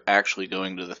remember actually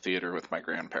going to the theater with my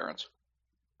grandparents.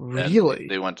 Really?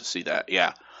 They went to see that.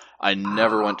 Yeah. I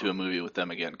never went to a movie with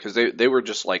them again, because they were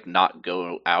just like not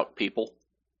go out people.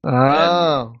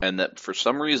 Oh. And that for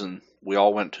some reason we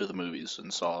all went to the movies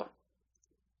and saw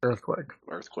Earthquake.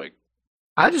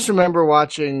 I just remember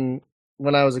watching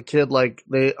when I was a kid, like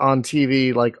they on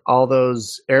TV, like all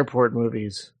those airport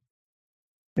movies.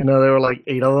 There were like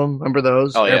 8 of them. Remember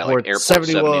those? Oh, Airport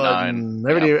 71,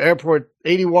 Airport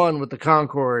 81 with the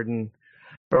Concorde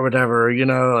or whatever,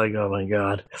 like, oh my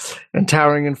god. And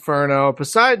Towering Inferno,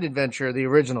 Poseidon Adventure, the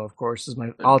original, of course, is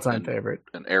my all-time favorite.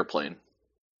 An Airplane.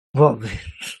 Well,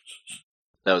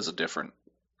 that was a different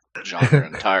genre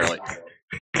entirely.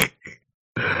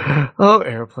 Oh,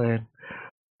 Airplane.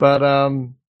 But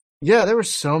there were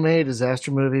so many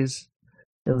disaster movies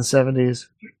in the 70s.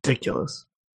 Ridiculous.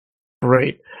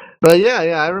 Great. But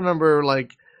I remember,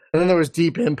 like, and then there was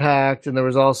Deep Impact, and there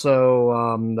was also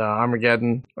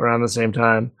Armageddon around the same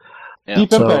time. Yeah.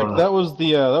 Deep Impact, that was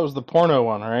the porno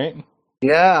one, right?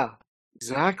 Yeah,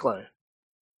 exactly.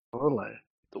 Totally.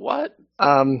 The what?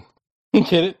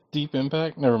 Get it? Deep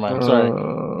Impact? Never mind. Sorry.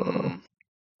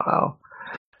 Wow.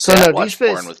 So no, Deep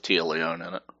Space porn with Tia Leone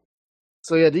in it.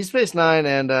 So yeah, Deep Space Nine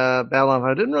and Babylon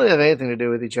 5 didn't really have anything to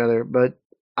do with each other, but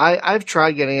I've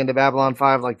tried getting into Babylon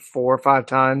 5 like 4 or 5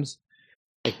 times.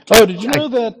 Did you know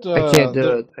that I can't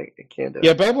do it? I can't do it.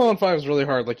 Yeah, Babylon 5 is really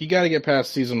hard. Like, you got to get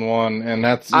past season 1, and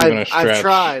that's even a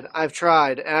stretch. I've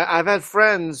tried. I've had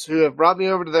friends who have brought me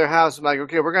over to their house. I'm like,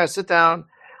 okay, we're gonna sit down.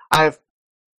 I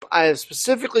have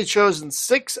specifically chosen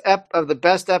 6 of the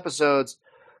best episodes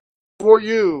for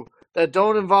you that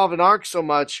don't involve an arc so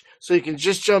much, so you can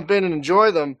just jump in and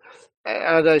enjoy them.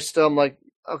 And I'm like,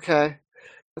 okay,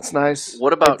 that's nice.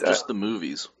 What about just the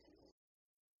movies?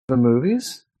 The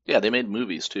movies? Yeah, they made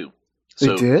movies too.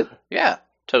 They did? Yeah,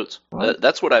 totes.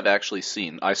 That's what I've actually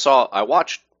seen. I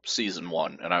watched season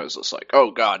 1, and I was just like,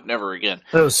 oh god, never again.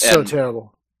 That was so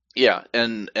terrible. Yeah,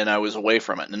 and I was away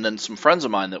from it. And then some friends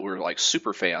of mine that were like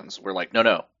super fans were like,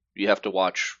 no, you have to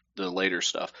watch the later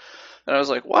stuff. And I was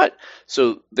like, what?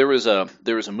 So there was a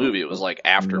movie. It was like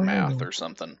Aftermath or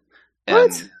something. And,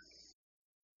 what?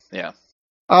 Yeah.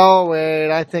 Oh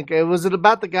wait, I think was it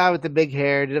about the guy with the big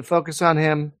hair? Did it focus on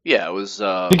him? Yeah, it was.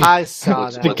 I saw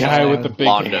that. The guy with the big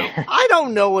Londo. hair. I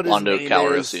don't know what his Londo name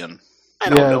Calrissian. is. I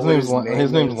don't know what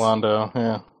his name's Londo.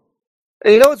 Yeah.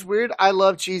 And you know what's weird? I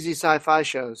love cheesy sci-fi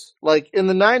shows. Like in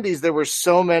the 90s, there were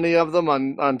so many of them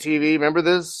on TV. Remember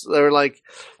this? They were like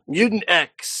Mutant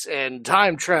X and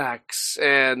Time Tracks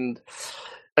and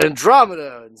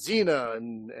Andromeda and Xena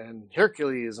and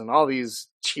Hercules and all these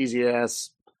cheesy ass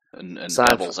and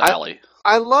Devil's Alley.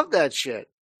 I love that shit.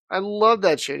 I love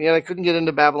that shit. And yet I couldn't get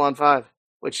into Babylon 5,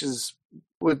 which is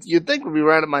what you'd think would be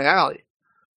right up my alley.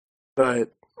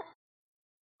 But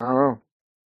I don't know.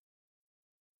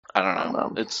 I don't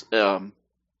know. It's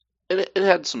it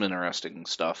had some interesting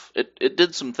stuff. It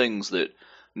did some things that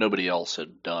nobody else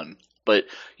had done. But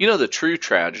the true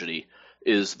tragedy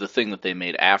is the thing that they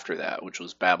made after that, which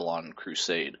was Babylon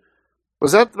Crusade.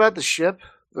 Was that about the ship?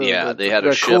 They had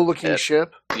a ship. Cool looking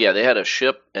ship. Yeah, they had a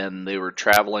ship, and they were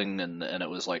traveling, and it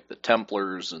was like the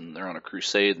Templars, and they're on a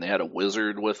crusade, and they had a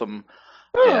wizard with them,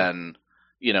 and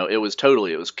it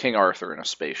was King Arthur in a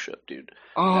spaceship, dude.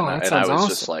 Oh, that sounds I was awesome.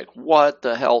 just like, what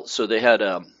the hell? So they had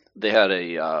a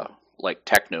like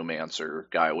technomancer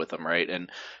guy with them, right? And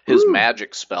his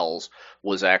magic spells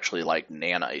was actually like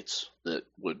nanites that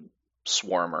would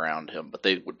swarm around him, but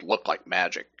they would look like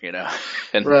magic,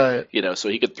 and right. So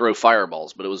he could throw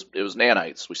fireballs, but it was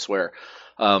nanites, we swear.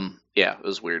 Yeah, it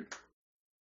was weird.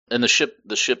 And the ship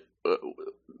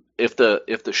if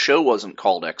the show wasn't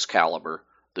called Excalibur,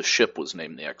 the ship was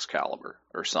named the Excalibur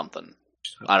or something.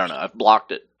 I don't know. I've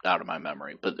blocked it out of my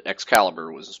memory, but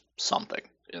Excalibur was something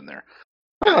in there.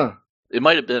 Huh. It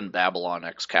might have been Babylon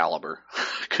Excalibur.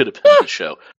 Could have been the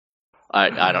show.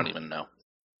 I don't even know.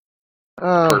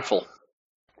 Hurtful.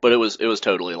 But it was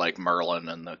totally like Merlin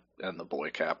and the boy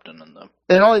captain and the.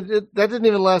 That didn't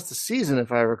even last a season,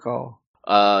 if I recall.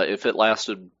 If it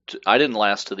lasted, I didn't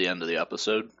last to the end of the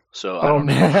episode, so. I don't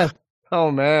know.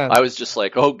 Oh man! I was just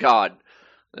like, oh god,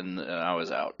 and I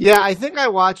was out. Yeah, I think I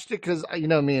watched it because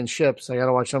me and ships. I got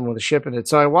to watch something with a ship in it,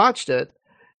 so I watched it,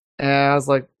 and I was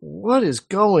like, "What is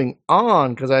going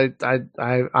on?" Because I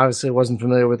obviously wasn't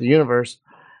familiar with the universe.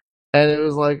 And it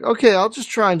was like, okay, I'll just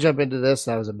try and jump into this.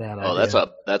 That was a bad idea. Oh,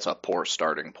 that's a poor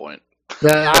starting point.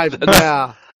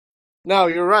 Yeah. No,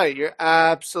 you're right. You're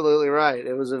absolutely right.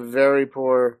 It was a very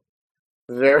poor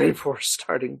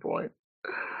starting point.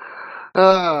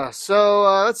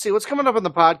 So let's see. What's coming up on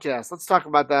the podcast? Let's talk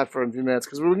about that for a few minutes,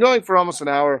 because we've been going for almost an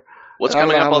hour. What's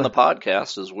coming up on the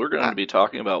podcast is we're going to be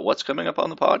talking about what's coming up on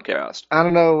the podcast. I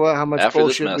don't know how much after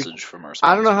bullshit this message from our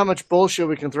sponsor. I don't know how much bullshit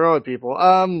we can throw at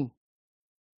people.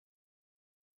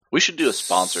 We should do a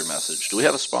sponsor message. Do we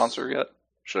have a sponsor yet?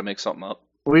 Should I make something up?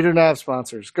 We do not have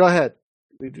sponsors. Go ahead.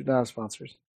 We do not have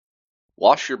sponsors.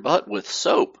 Wash your butt with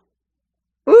soap.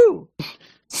 Ooh.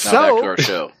 Now back to our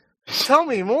show. Tell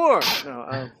me more.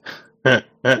 No,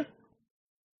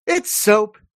 it's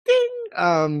soap.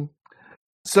 Ding.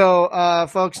 So,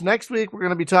 folks, next week we're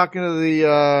going to be talking to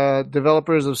the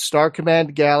developers of Star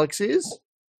Command Galaxies,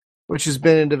 which has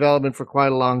been in development for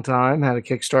quite a long time, had a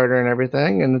Kickstarter and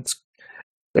everything, and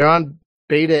they're on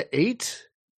Beta 8,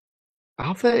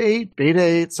 Alpha 8, Beta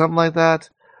 8, something like that.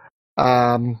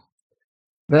 Then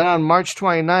on March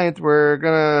 29th, we're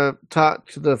going to talk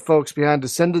to the folks behind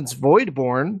Descendants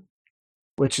Voidborn,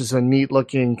 which is a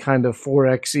neat-looking kind of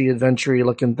 4X-y, adventure-y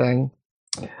looking thing.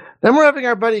 Then we're having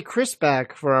our buddy Chris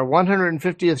back for our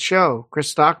 150th show, Chris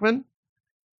Stockman.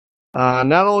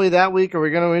 Not only that week are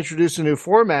we going to introduce a new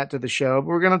format to the show, but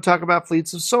we're going to talk about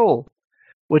Fleets of Soul,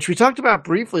 which we talked about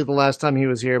briefly the last time he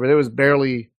was here, but it was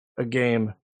barely a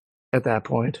game at that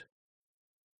point.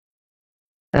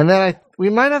 And then we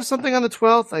might have something on the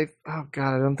 12th. I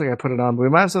don't think I put it on, but we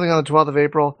might have something on the 12th of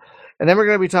April. And then we're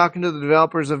going to be talking to the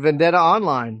developers of Vendetta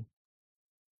Online.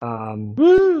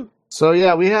 So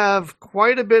yeah, we have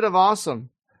quite a bit of awesome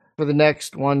for the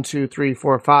next 1, 2, 3,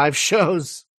 4, 5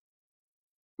 shows.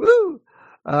 Woo!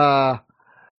 Yeah,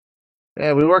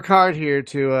 we work hard here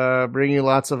to bring you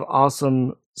lots of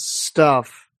awesome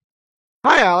stuff.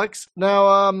 Hi, Alex.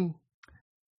 Now,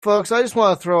 folks, I just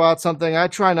want to throw out something. I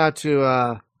try not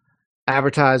to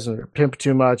advertise or pimp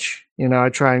too much. I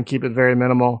try and keep it very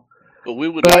minimal. But we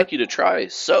would like you to try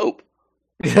soap.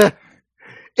 Yeah.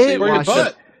 It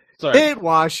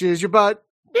washes your butt.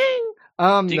 Ding.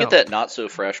 Do you get that not so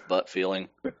fresh butt feeling?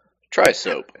 Try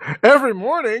soap every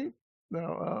morning.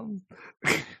 No.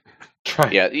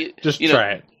 Try. Yeah,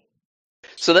 try it.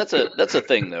 So that's a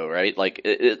thing, though, right? Like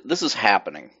this is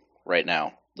happening right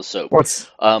now. The soap. What's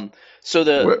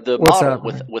the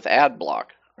model with ad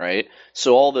block, right?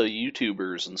 So all the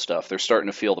YouTubers and stuff, they're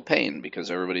starting to feel the pain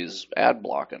because everybody's ad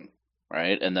blocking,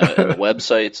 right? And the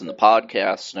websites and the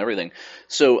podcasts and everything.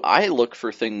 So I look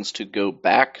for things to go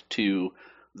back to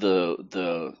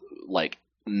the like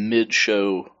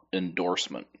mid-show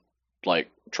endorsement, like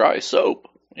try soap.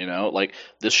 Like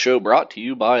this show brought to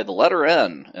you by the letter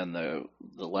N and the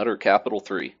letter capital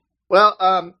 3. Well,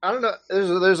 I don't know.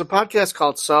 There's a podcast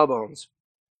called Sawbones.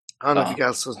 I don't know if you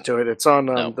guys listen to it. It's on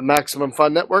the Maximum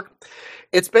Fun Network.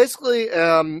 It's basically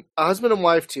a husband and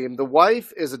wife team. The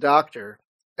wife is a doctor,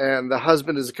 and the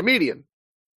husband is a comedian.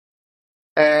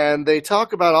 And they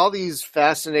talk about all these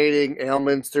fascinating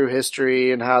ailments through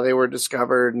history and how they were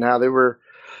discovered and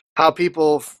how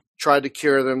people tried to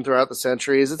cure them throughout the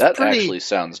centuries. Actually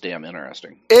sounds damn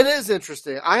interesting. It is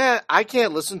interesting. I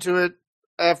can't listen to it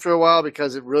after a while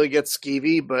because it really gets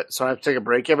skeevy, so I have to take a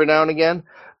break every now and again.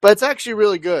 But it's actually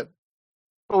really good.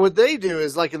 But what they do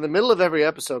is, like, in the middle of every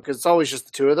episode, because it's always just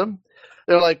the two of them,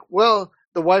 they're like, well,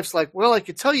 the wife's like, well, I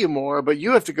could tell you more, but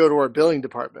you have to go to our billing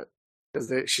department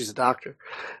because she's a doctor.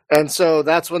 And so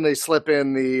that's when they slip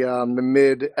in the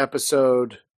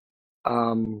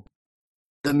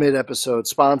mid-episode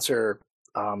sponsor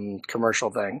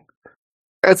commercial thing.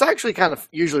 It's actually kind of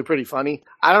usually pretty funny.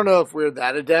 I don't know if we're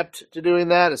that adept to doing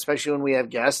that, especially when we have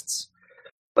guests.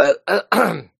 But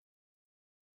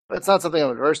it's not something I'm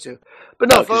adverse to. But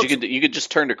no, folks, you could just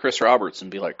turn to Chris Roberts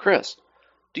and be like, Chris,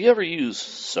 do you ever use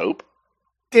soap?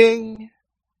 Ding.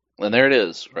 And there it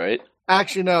is, right?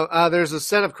 Actually, no. There's a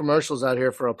set of commercials out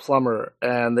here for a plumber,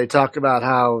 and they talk about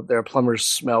how their plumbers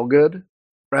smell good,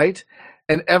 right?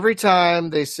 And every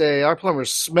time they say, our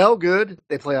plumbers smell good,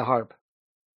 they play a harp.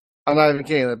 I'm not even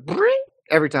kidding. Bring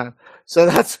every time. So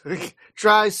that's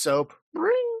try soap.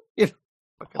 Bring.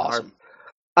 Awesome.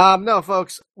 No,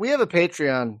 folks, we have a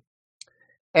Patreon,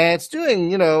 and it's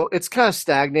doing. It's kind of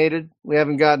stagnated. We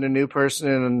haven't gotten a new person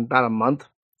in about a month.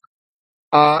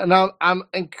 And I'm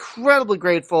incredibly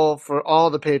grateful for all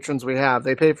the patrons we have.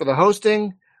 They pay for the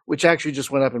hosting, which actually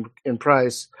just went up in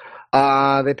price.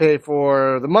 They pay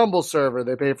for the Mumble server.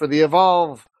 They pay for the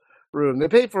Evolve room. They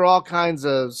pay for all kinds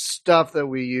of stuff that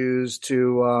we use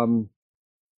to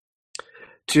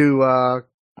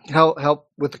help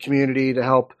with the community, to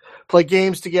help play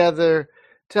games together,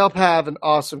 to help have an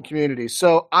awesome community.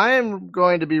 So I am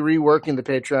going to be reworking the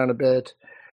Patreon a bit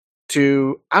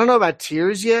I don't know about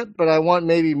tiers yet, but I want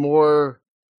maybe more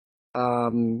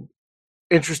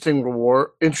interesting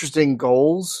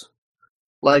goals.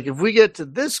 Like if we get to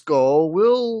this goal,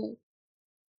 we'll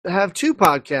have 2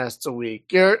 podcasts a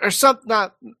week or something.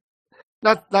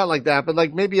 Not like that, but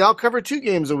like maybe I'll cover 2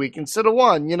 games a week instead of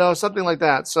 1. Something like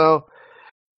that. So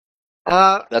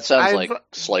that sounds like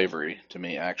slavery to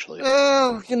me, actually.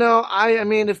 I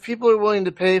mean, if people are willing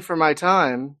to pay for my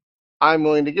time, I'm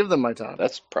willing to give them my time.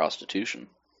 That's prostitution.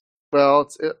 Well,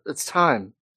 it's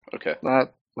time. Okay.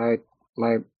 Not my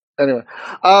anyway.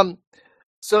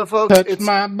 So folks, touch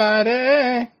my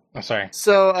body. Oh, sorry.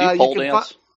 So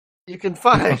you can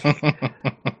find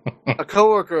a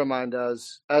coworker of mine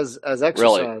does as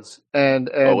exercise. Really?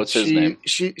 And what's his name?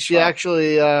 She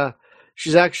actually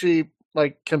she's actually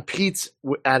like competes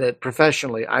at it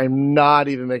professionally. I'm not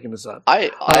even making this up.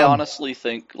 I honestly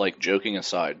think, like, joking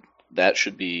aside, that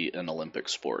should be an Olympic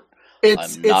sport. I'm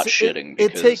not shitting.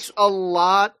 It takes a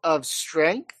lot of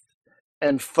strength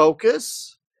and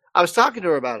focus. I was talking to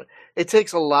her about it. It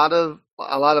takes a lot of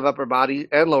upper body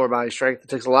and lower body strength. It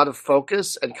takes a lot of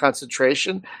focus and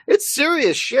concentration. It's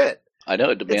serious shit. I know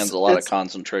it demands a lot of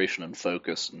concentration and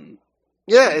focus. And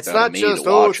yeah, it's not just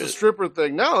it's a stripper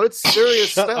thing. No, it's serious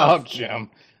Shut stuff. up, Jim.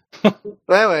 But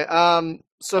anyway,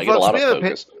 so folks, we have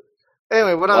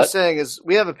what I was saying is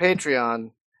we have a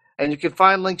Patreon. And you can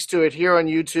find links to it here on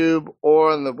YouTube or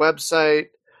on the website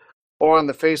or on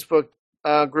the Facebook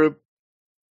group.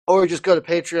 Or just go to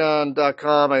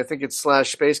patreon.com. I think it's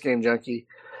 /SpaceGameJunkie.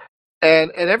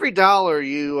 And every dollar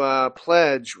you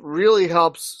pledge really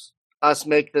helps us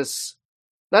make this,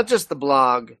 not just the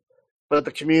blog, but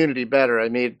the community better. I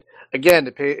mean,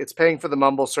 again, it's paying for the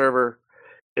Mumble server.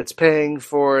 It's paying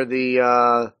for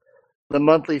the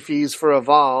monthly fees for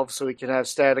Evolve, so we can have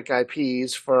static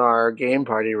IPs for our game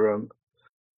party room.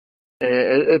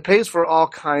 It pays for all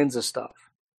kinds of stuff.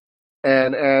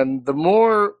 And the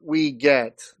more we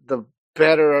get, the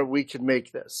better we can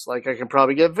make this. Like, I can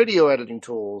probably get video editing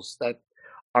tools that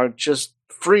aren't just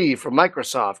free from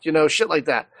Microsoft, shit like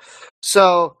that.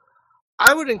 So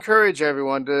I would encourage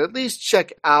everyone to at least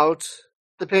check out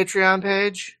the Patreon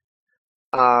page.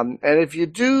 And if you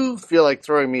do feel like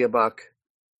throwing me a buck,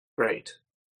 great.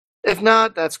 If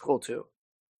not, that's cool too.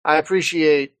 I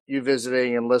appreciate you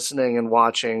visiting and listening and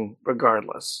watching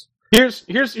regardless. Here's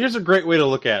a great way to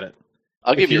look at it.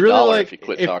 I'll give you $1 if you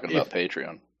quit talking about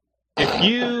Patreon.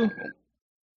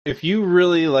 If you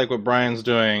really like what Brian's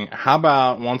doing, how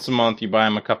about once a month you buy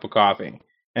him a cup of coffee?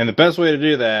 And the best way to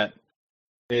do that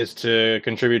is to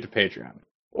contribute to Patreon.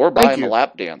 Or buy him a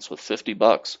lap dance with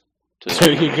 $50.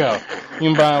 There you go. You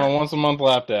can buy him a once a month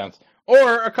lap dance.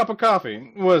 Or a cup of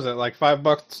coffee. What is it, like $5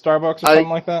 Starbucks or something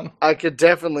like that? I could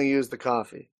definitely use the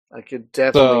coffee.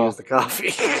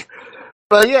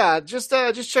 But yeah, just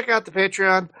check out the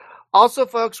Patreon. Also,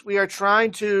 folks, we are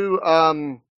trying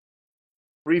to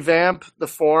revamp the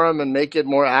forum and make it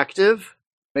more active,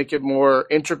 make it more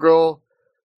integral.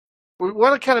 We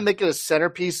want to kind of make it a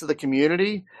centerpiece of the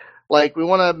community. Like, we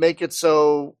want to make it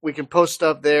so we can post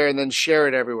stuff there and then share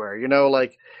it everywhere.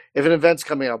 Like, if an event's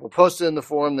coming up, we'll post it in the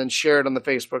forum, then share it on the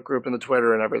Facebook group and the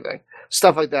Twitter and everything.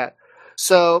 Stuff like that.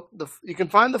 So you can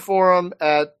find the forum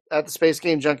at the Space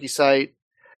Game Junkie site.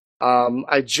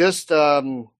 I just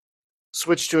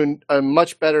switched to a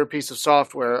much better piece of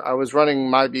software. I was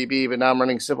running MyBB, but now I'm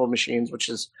running Simple Machines, which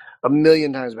is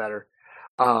 1,000,000 times better.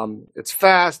 It's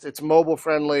fast, it's mobile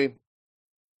friendly,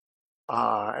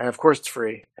 and of course it's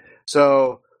free.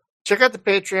 So check out the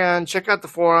Patreon, check out the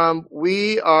forum.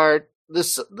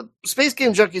 The Space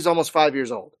Game Junkie is almost 5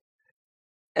 years old,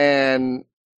 and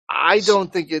I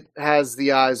don't think it has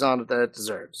the eyes on it that it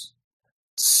deserves.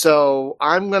 So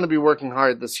I'm going to be working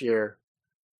hard this year.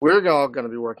 We're all going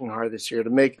to be working hard this year to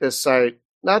make this site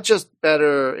not just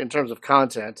better in terms of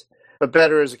content, but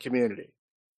better as a community.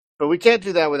 But we can't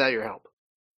do that without your help.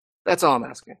 That's all I'm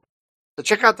asking. So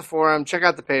check out the forum, check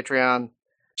out the Patreon,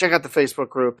 check out the Facebook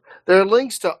group. There are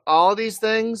links to all these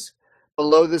things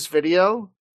below this video.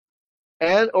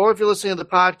 Or if you're listening to the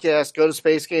podcast, go to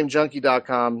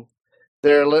spacegamejunkie.com.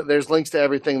 There's links to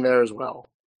everything there as well.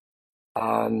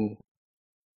 The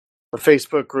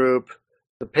Facebook group,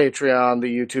 the Patreon,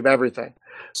 the YouTube, everything.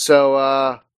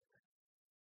 So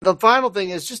the final thing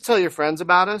is just tell your friends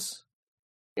about us.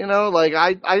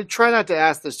 I try not to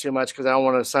ask this too much because I don't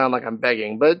want to sound like I'm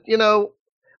begging, but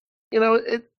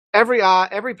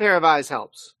every pair of eyes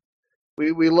helps.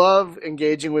 We love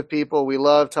engaging with people. We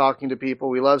love talking to people.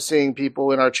 We love seeing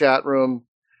people in our chat room,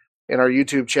 in our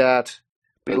YouTube chat.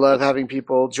 We love having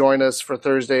people join us for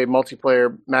Thursday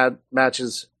multiplayer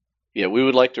matches. Yeah, we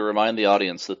would like to remind the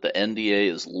audience that the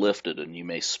NDA is lifted and you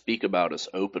may speak about us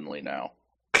openly now,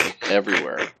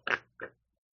 everywhere.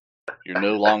 You're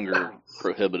no longer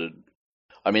prohibited.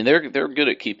 I mean, they're good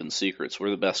at keeping secrets. We're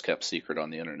the best kept secret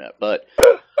on the internet, but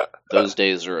those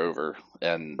days are over,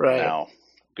 and now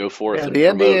go forth and the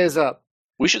promote. NDA is up.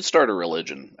 We should start a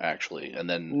religion, actually, and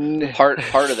then part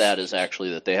of that is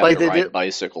actually that they have to ride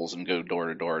bicycles and go door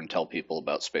to door and tell people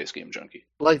about Space Game Junkie,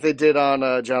 like they did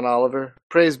on John Oliver.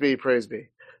 Praise be.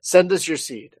 Send us your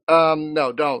seed.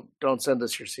 No, don't send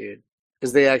us your seed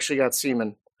because they actually got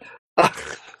semen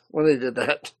when they did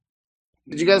that.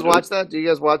 Did you guys watch that? Do you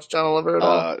guys watch John Oliver at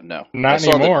all? No, not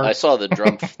anymore. I saw the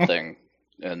drum thing,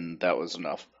 and that was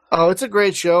enough. Oh, it's a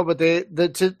great show, but they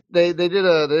did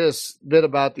this bit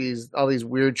about all these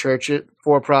weird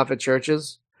for-profit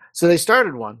churches. So they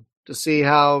started one to see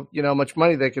how much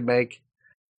money they could make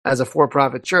as a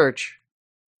for-profit church,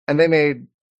 and they made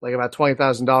like about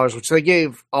 $20,000, which they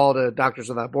gave all to Doctors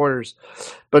Without Borders.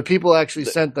 But people actually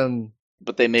sent them.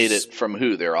 But they made it from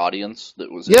who? Their audience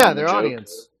that was their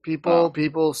audience.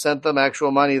 People sent them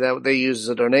actual money that they used as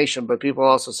a donation, but people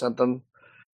also sent them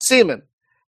semen.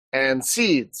 And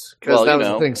seeds, because that was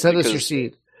the thing. Send us your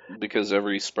seed. Because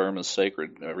every sperm is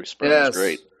sacred. Every sperm is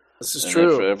great. This is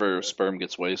true. If ever sperm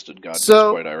gets wasted, God gets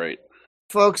quite irate.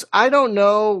 Folks, I don't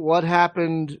know what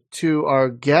happened to our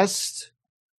guest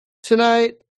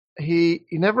tonight. He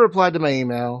never replied to my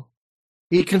email.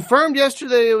 He confirmed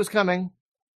yesterday it was coming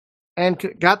and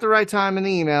got the right time in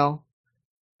the email.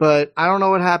 But I don't know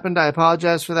what happened. I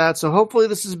apologize for that. So hopefully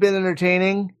this has been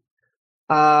entertaining.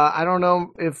 I don't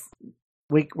know if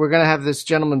we're going to have this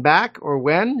gentleman back or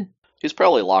when. He's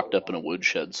probably locked up in a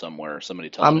woodshed somewhere. Somebody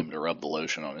telling him to rub the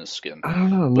lotion on his skin. I don't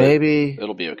know. Maybe.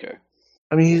 It'll be okay.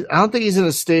 I mean, I don't think he's in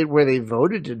a state where they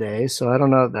voted today, so I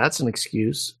don't know if that's an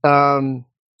excuse. Well,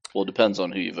 it depends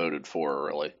on who you voted for,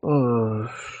 really.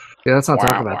 Yeah, let's not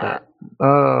talk about that.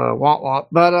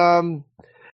 But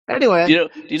Anyway, Do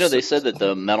you know they said that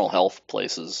the mental health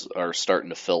places are starting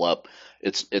to fill up.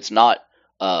 It's not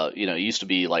it used to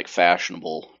be like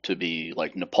fashionable to be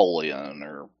like Napoleon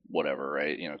or whatever,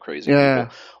 right? Crazy yeah.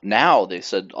 people. Now they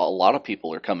said a lot of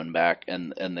people are coming back,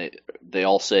 and they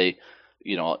all say,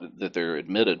 that they're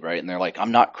admitted, right? And they're like,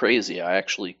 I'm not crazy. I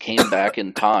actually came back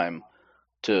in time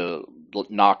to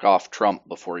knock off Trump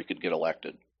before he could get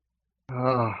elected.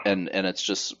 Oh. And it's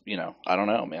just, I don't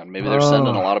know, man. Maybe they're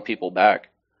sending a lot of people back.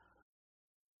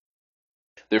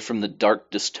 They're from the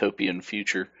dark dystopian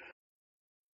future.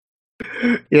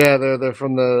 Yeah, they're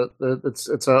from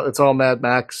it's all Mad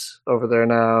Max over there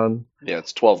now. And... Yeah,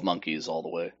 it's 12 Monkeys all the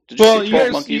way. Did you see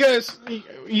 12 Monkeys?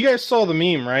 You guys saw the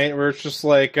meme, right? Where it's just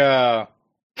like,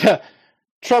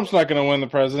 Trump's not going to win the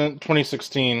president.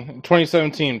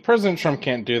 2017, President Trump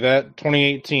can't do that.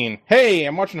 2018, hey,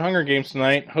 I'm watching Hunger Games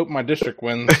tonight. Hope my district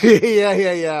wins.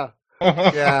 yeah. Yeah,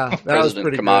 that was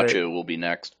pretty Camacho great. will be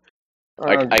next. Oh,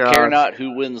 I care not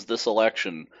who wins this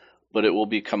election, but it will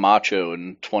be Camacho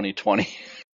in 2020.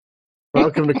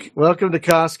 Welcome to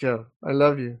Costco. I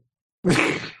love you.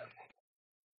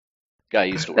 Guy I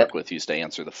used to work with used to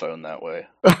answer the phone that way.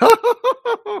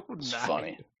 It's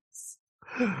funny.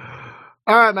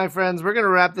 All right, my friends, we're going to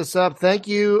wrap this up. Thank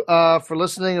you for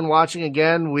listening and watching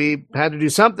again. We had to do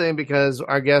something because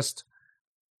our guest,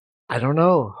 I don't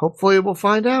know. Hopefully we'll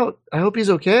find out. I hope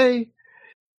he's okay.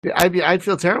 I'd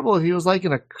feel terrible if he was like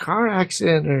in a car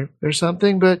accident or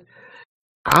something, but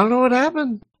I don't know what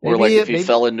happened. Or like if he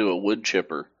fell into a wood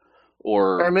chipper.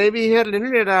 Or maybe he had an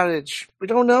internet outage. We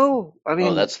don't know. I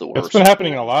mean, that's the worst. It's been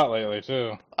happening a lot lately,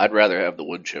 too. I'd rather have the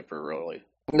wood chipper, really.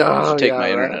 No, just take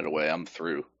my internet away. I'm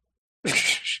through.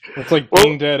 It's like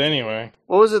being dead anyway.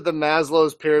 What was it? The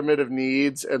Maslow's pyramid of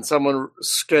needs, and someone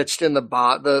sketched in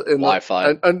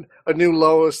Wi-Fi. A new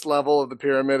lowest level of the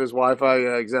pyramid is Wi-Fi.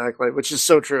 Yeah, exactly. Which is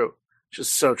so true.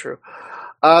 So,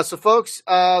 folks,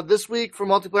 this week for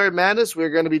Multiplayer Madness,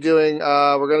 we're going to be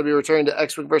returning to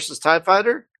X-Wing versus TIE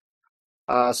Fighter.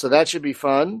 So that should be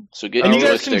fun. So get your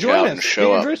joystick out and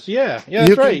show up. Yeah,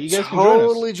 that's right. You guys can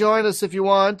totally join us if you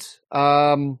want.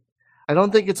 I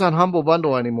don't think it's on Humble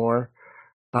Bundle anymore.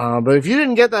 But if you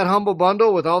didn't get that Humble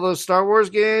Bundle with all those Star Wars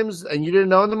games and you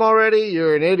didn't own them already,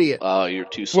 you're an idiot. Oh, you're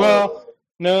too slow. Well,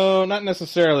 no, not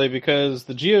necessarily, because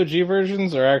the GOG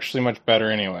versions are actually much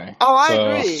better anyway. Oh, I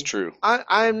agree. It's true.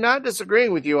 I'm not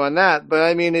disagreeing with you on that, but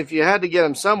I mean, if you had to get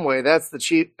them some way, that's the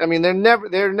cheap. I mean, they're never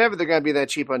going to be that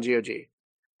cheap on GOG.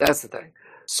 That's the thing.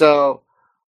 So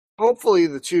hopefully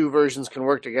the two versions can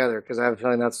work together, because I have a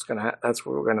feeling that's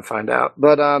what we're going to find out.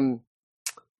 But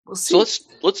we'll see. So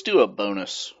let's do a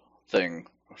bonus thing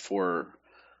for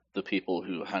the people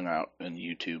who hung out in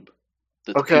YouTube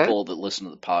that the people that listen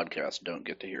to the podcast don't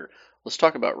get to hear. Let's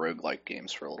talk about roguelike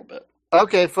games for a little bit.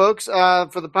 Okay, folks,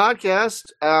 for the podcast,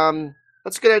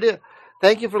 that's a good idea.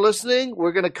 Thank you for listening.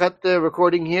 We're going to cut the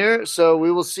recording here, so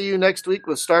we will see you next week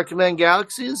with Star Command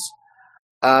Galaxies.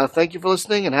 Thank you for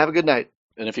listening, and have a good night.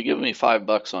 And if you give me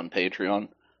 $5 on Patreon,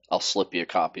 I'll slip you a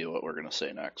copy of what we're going to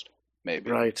say next. Maybe.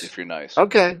 Right. If you're nice.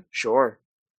 Okay, sure.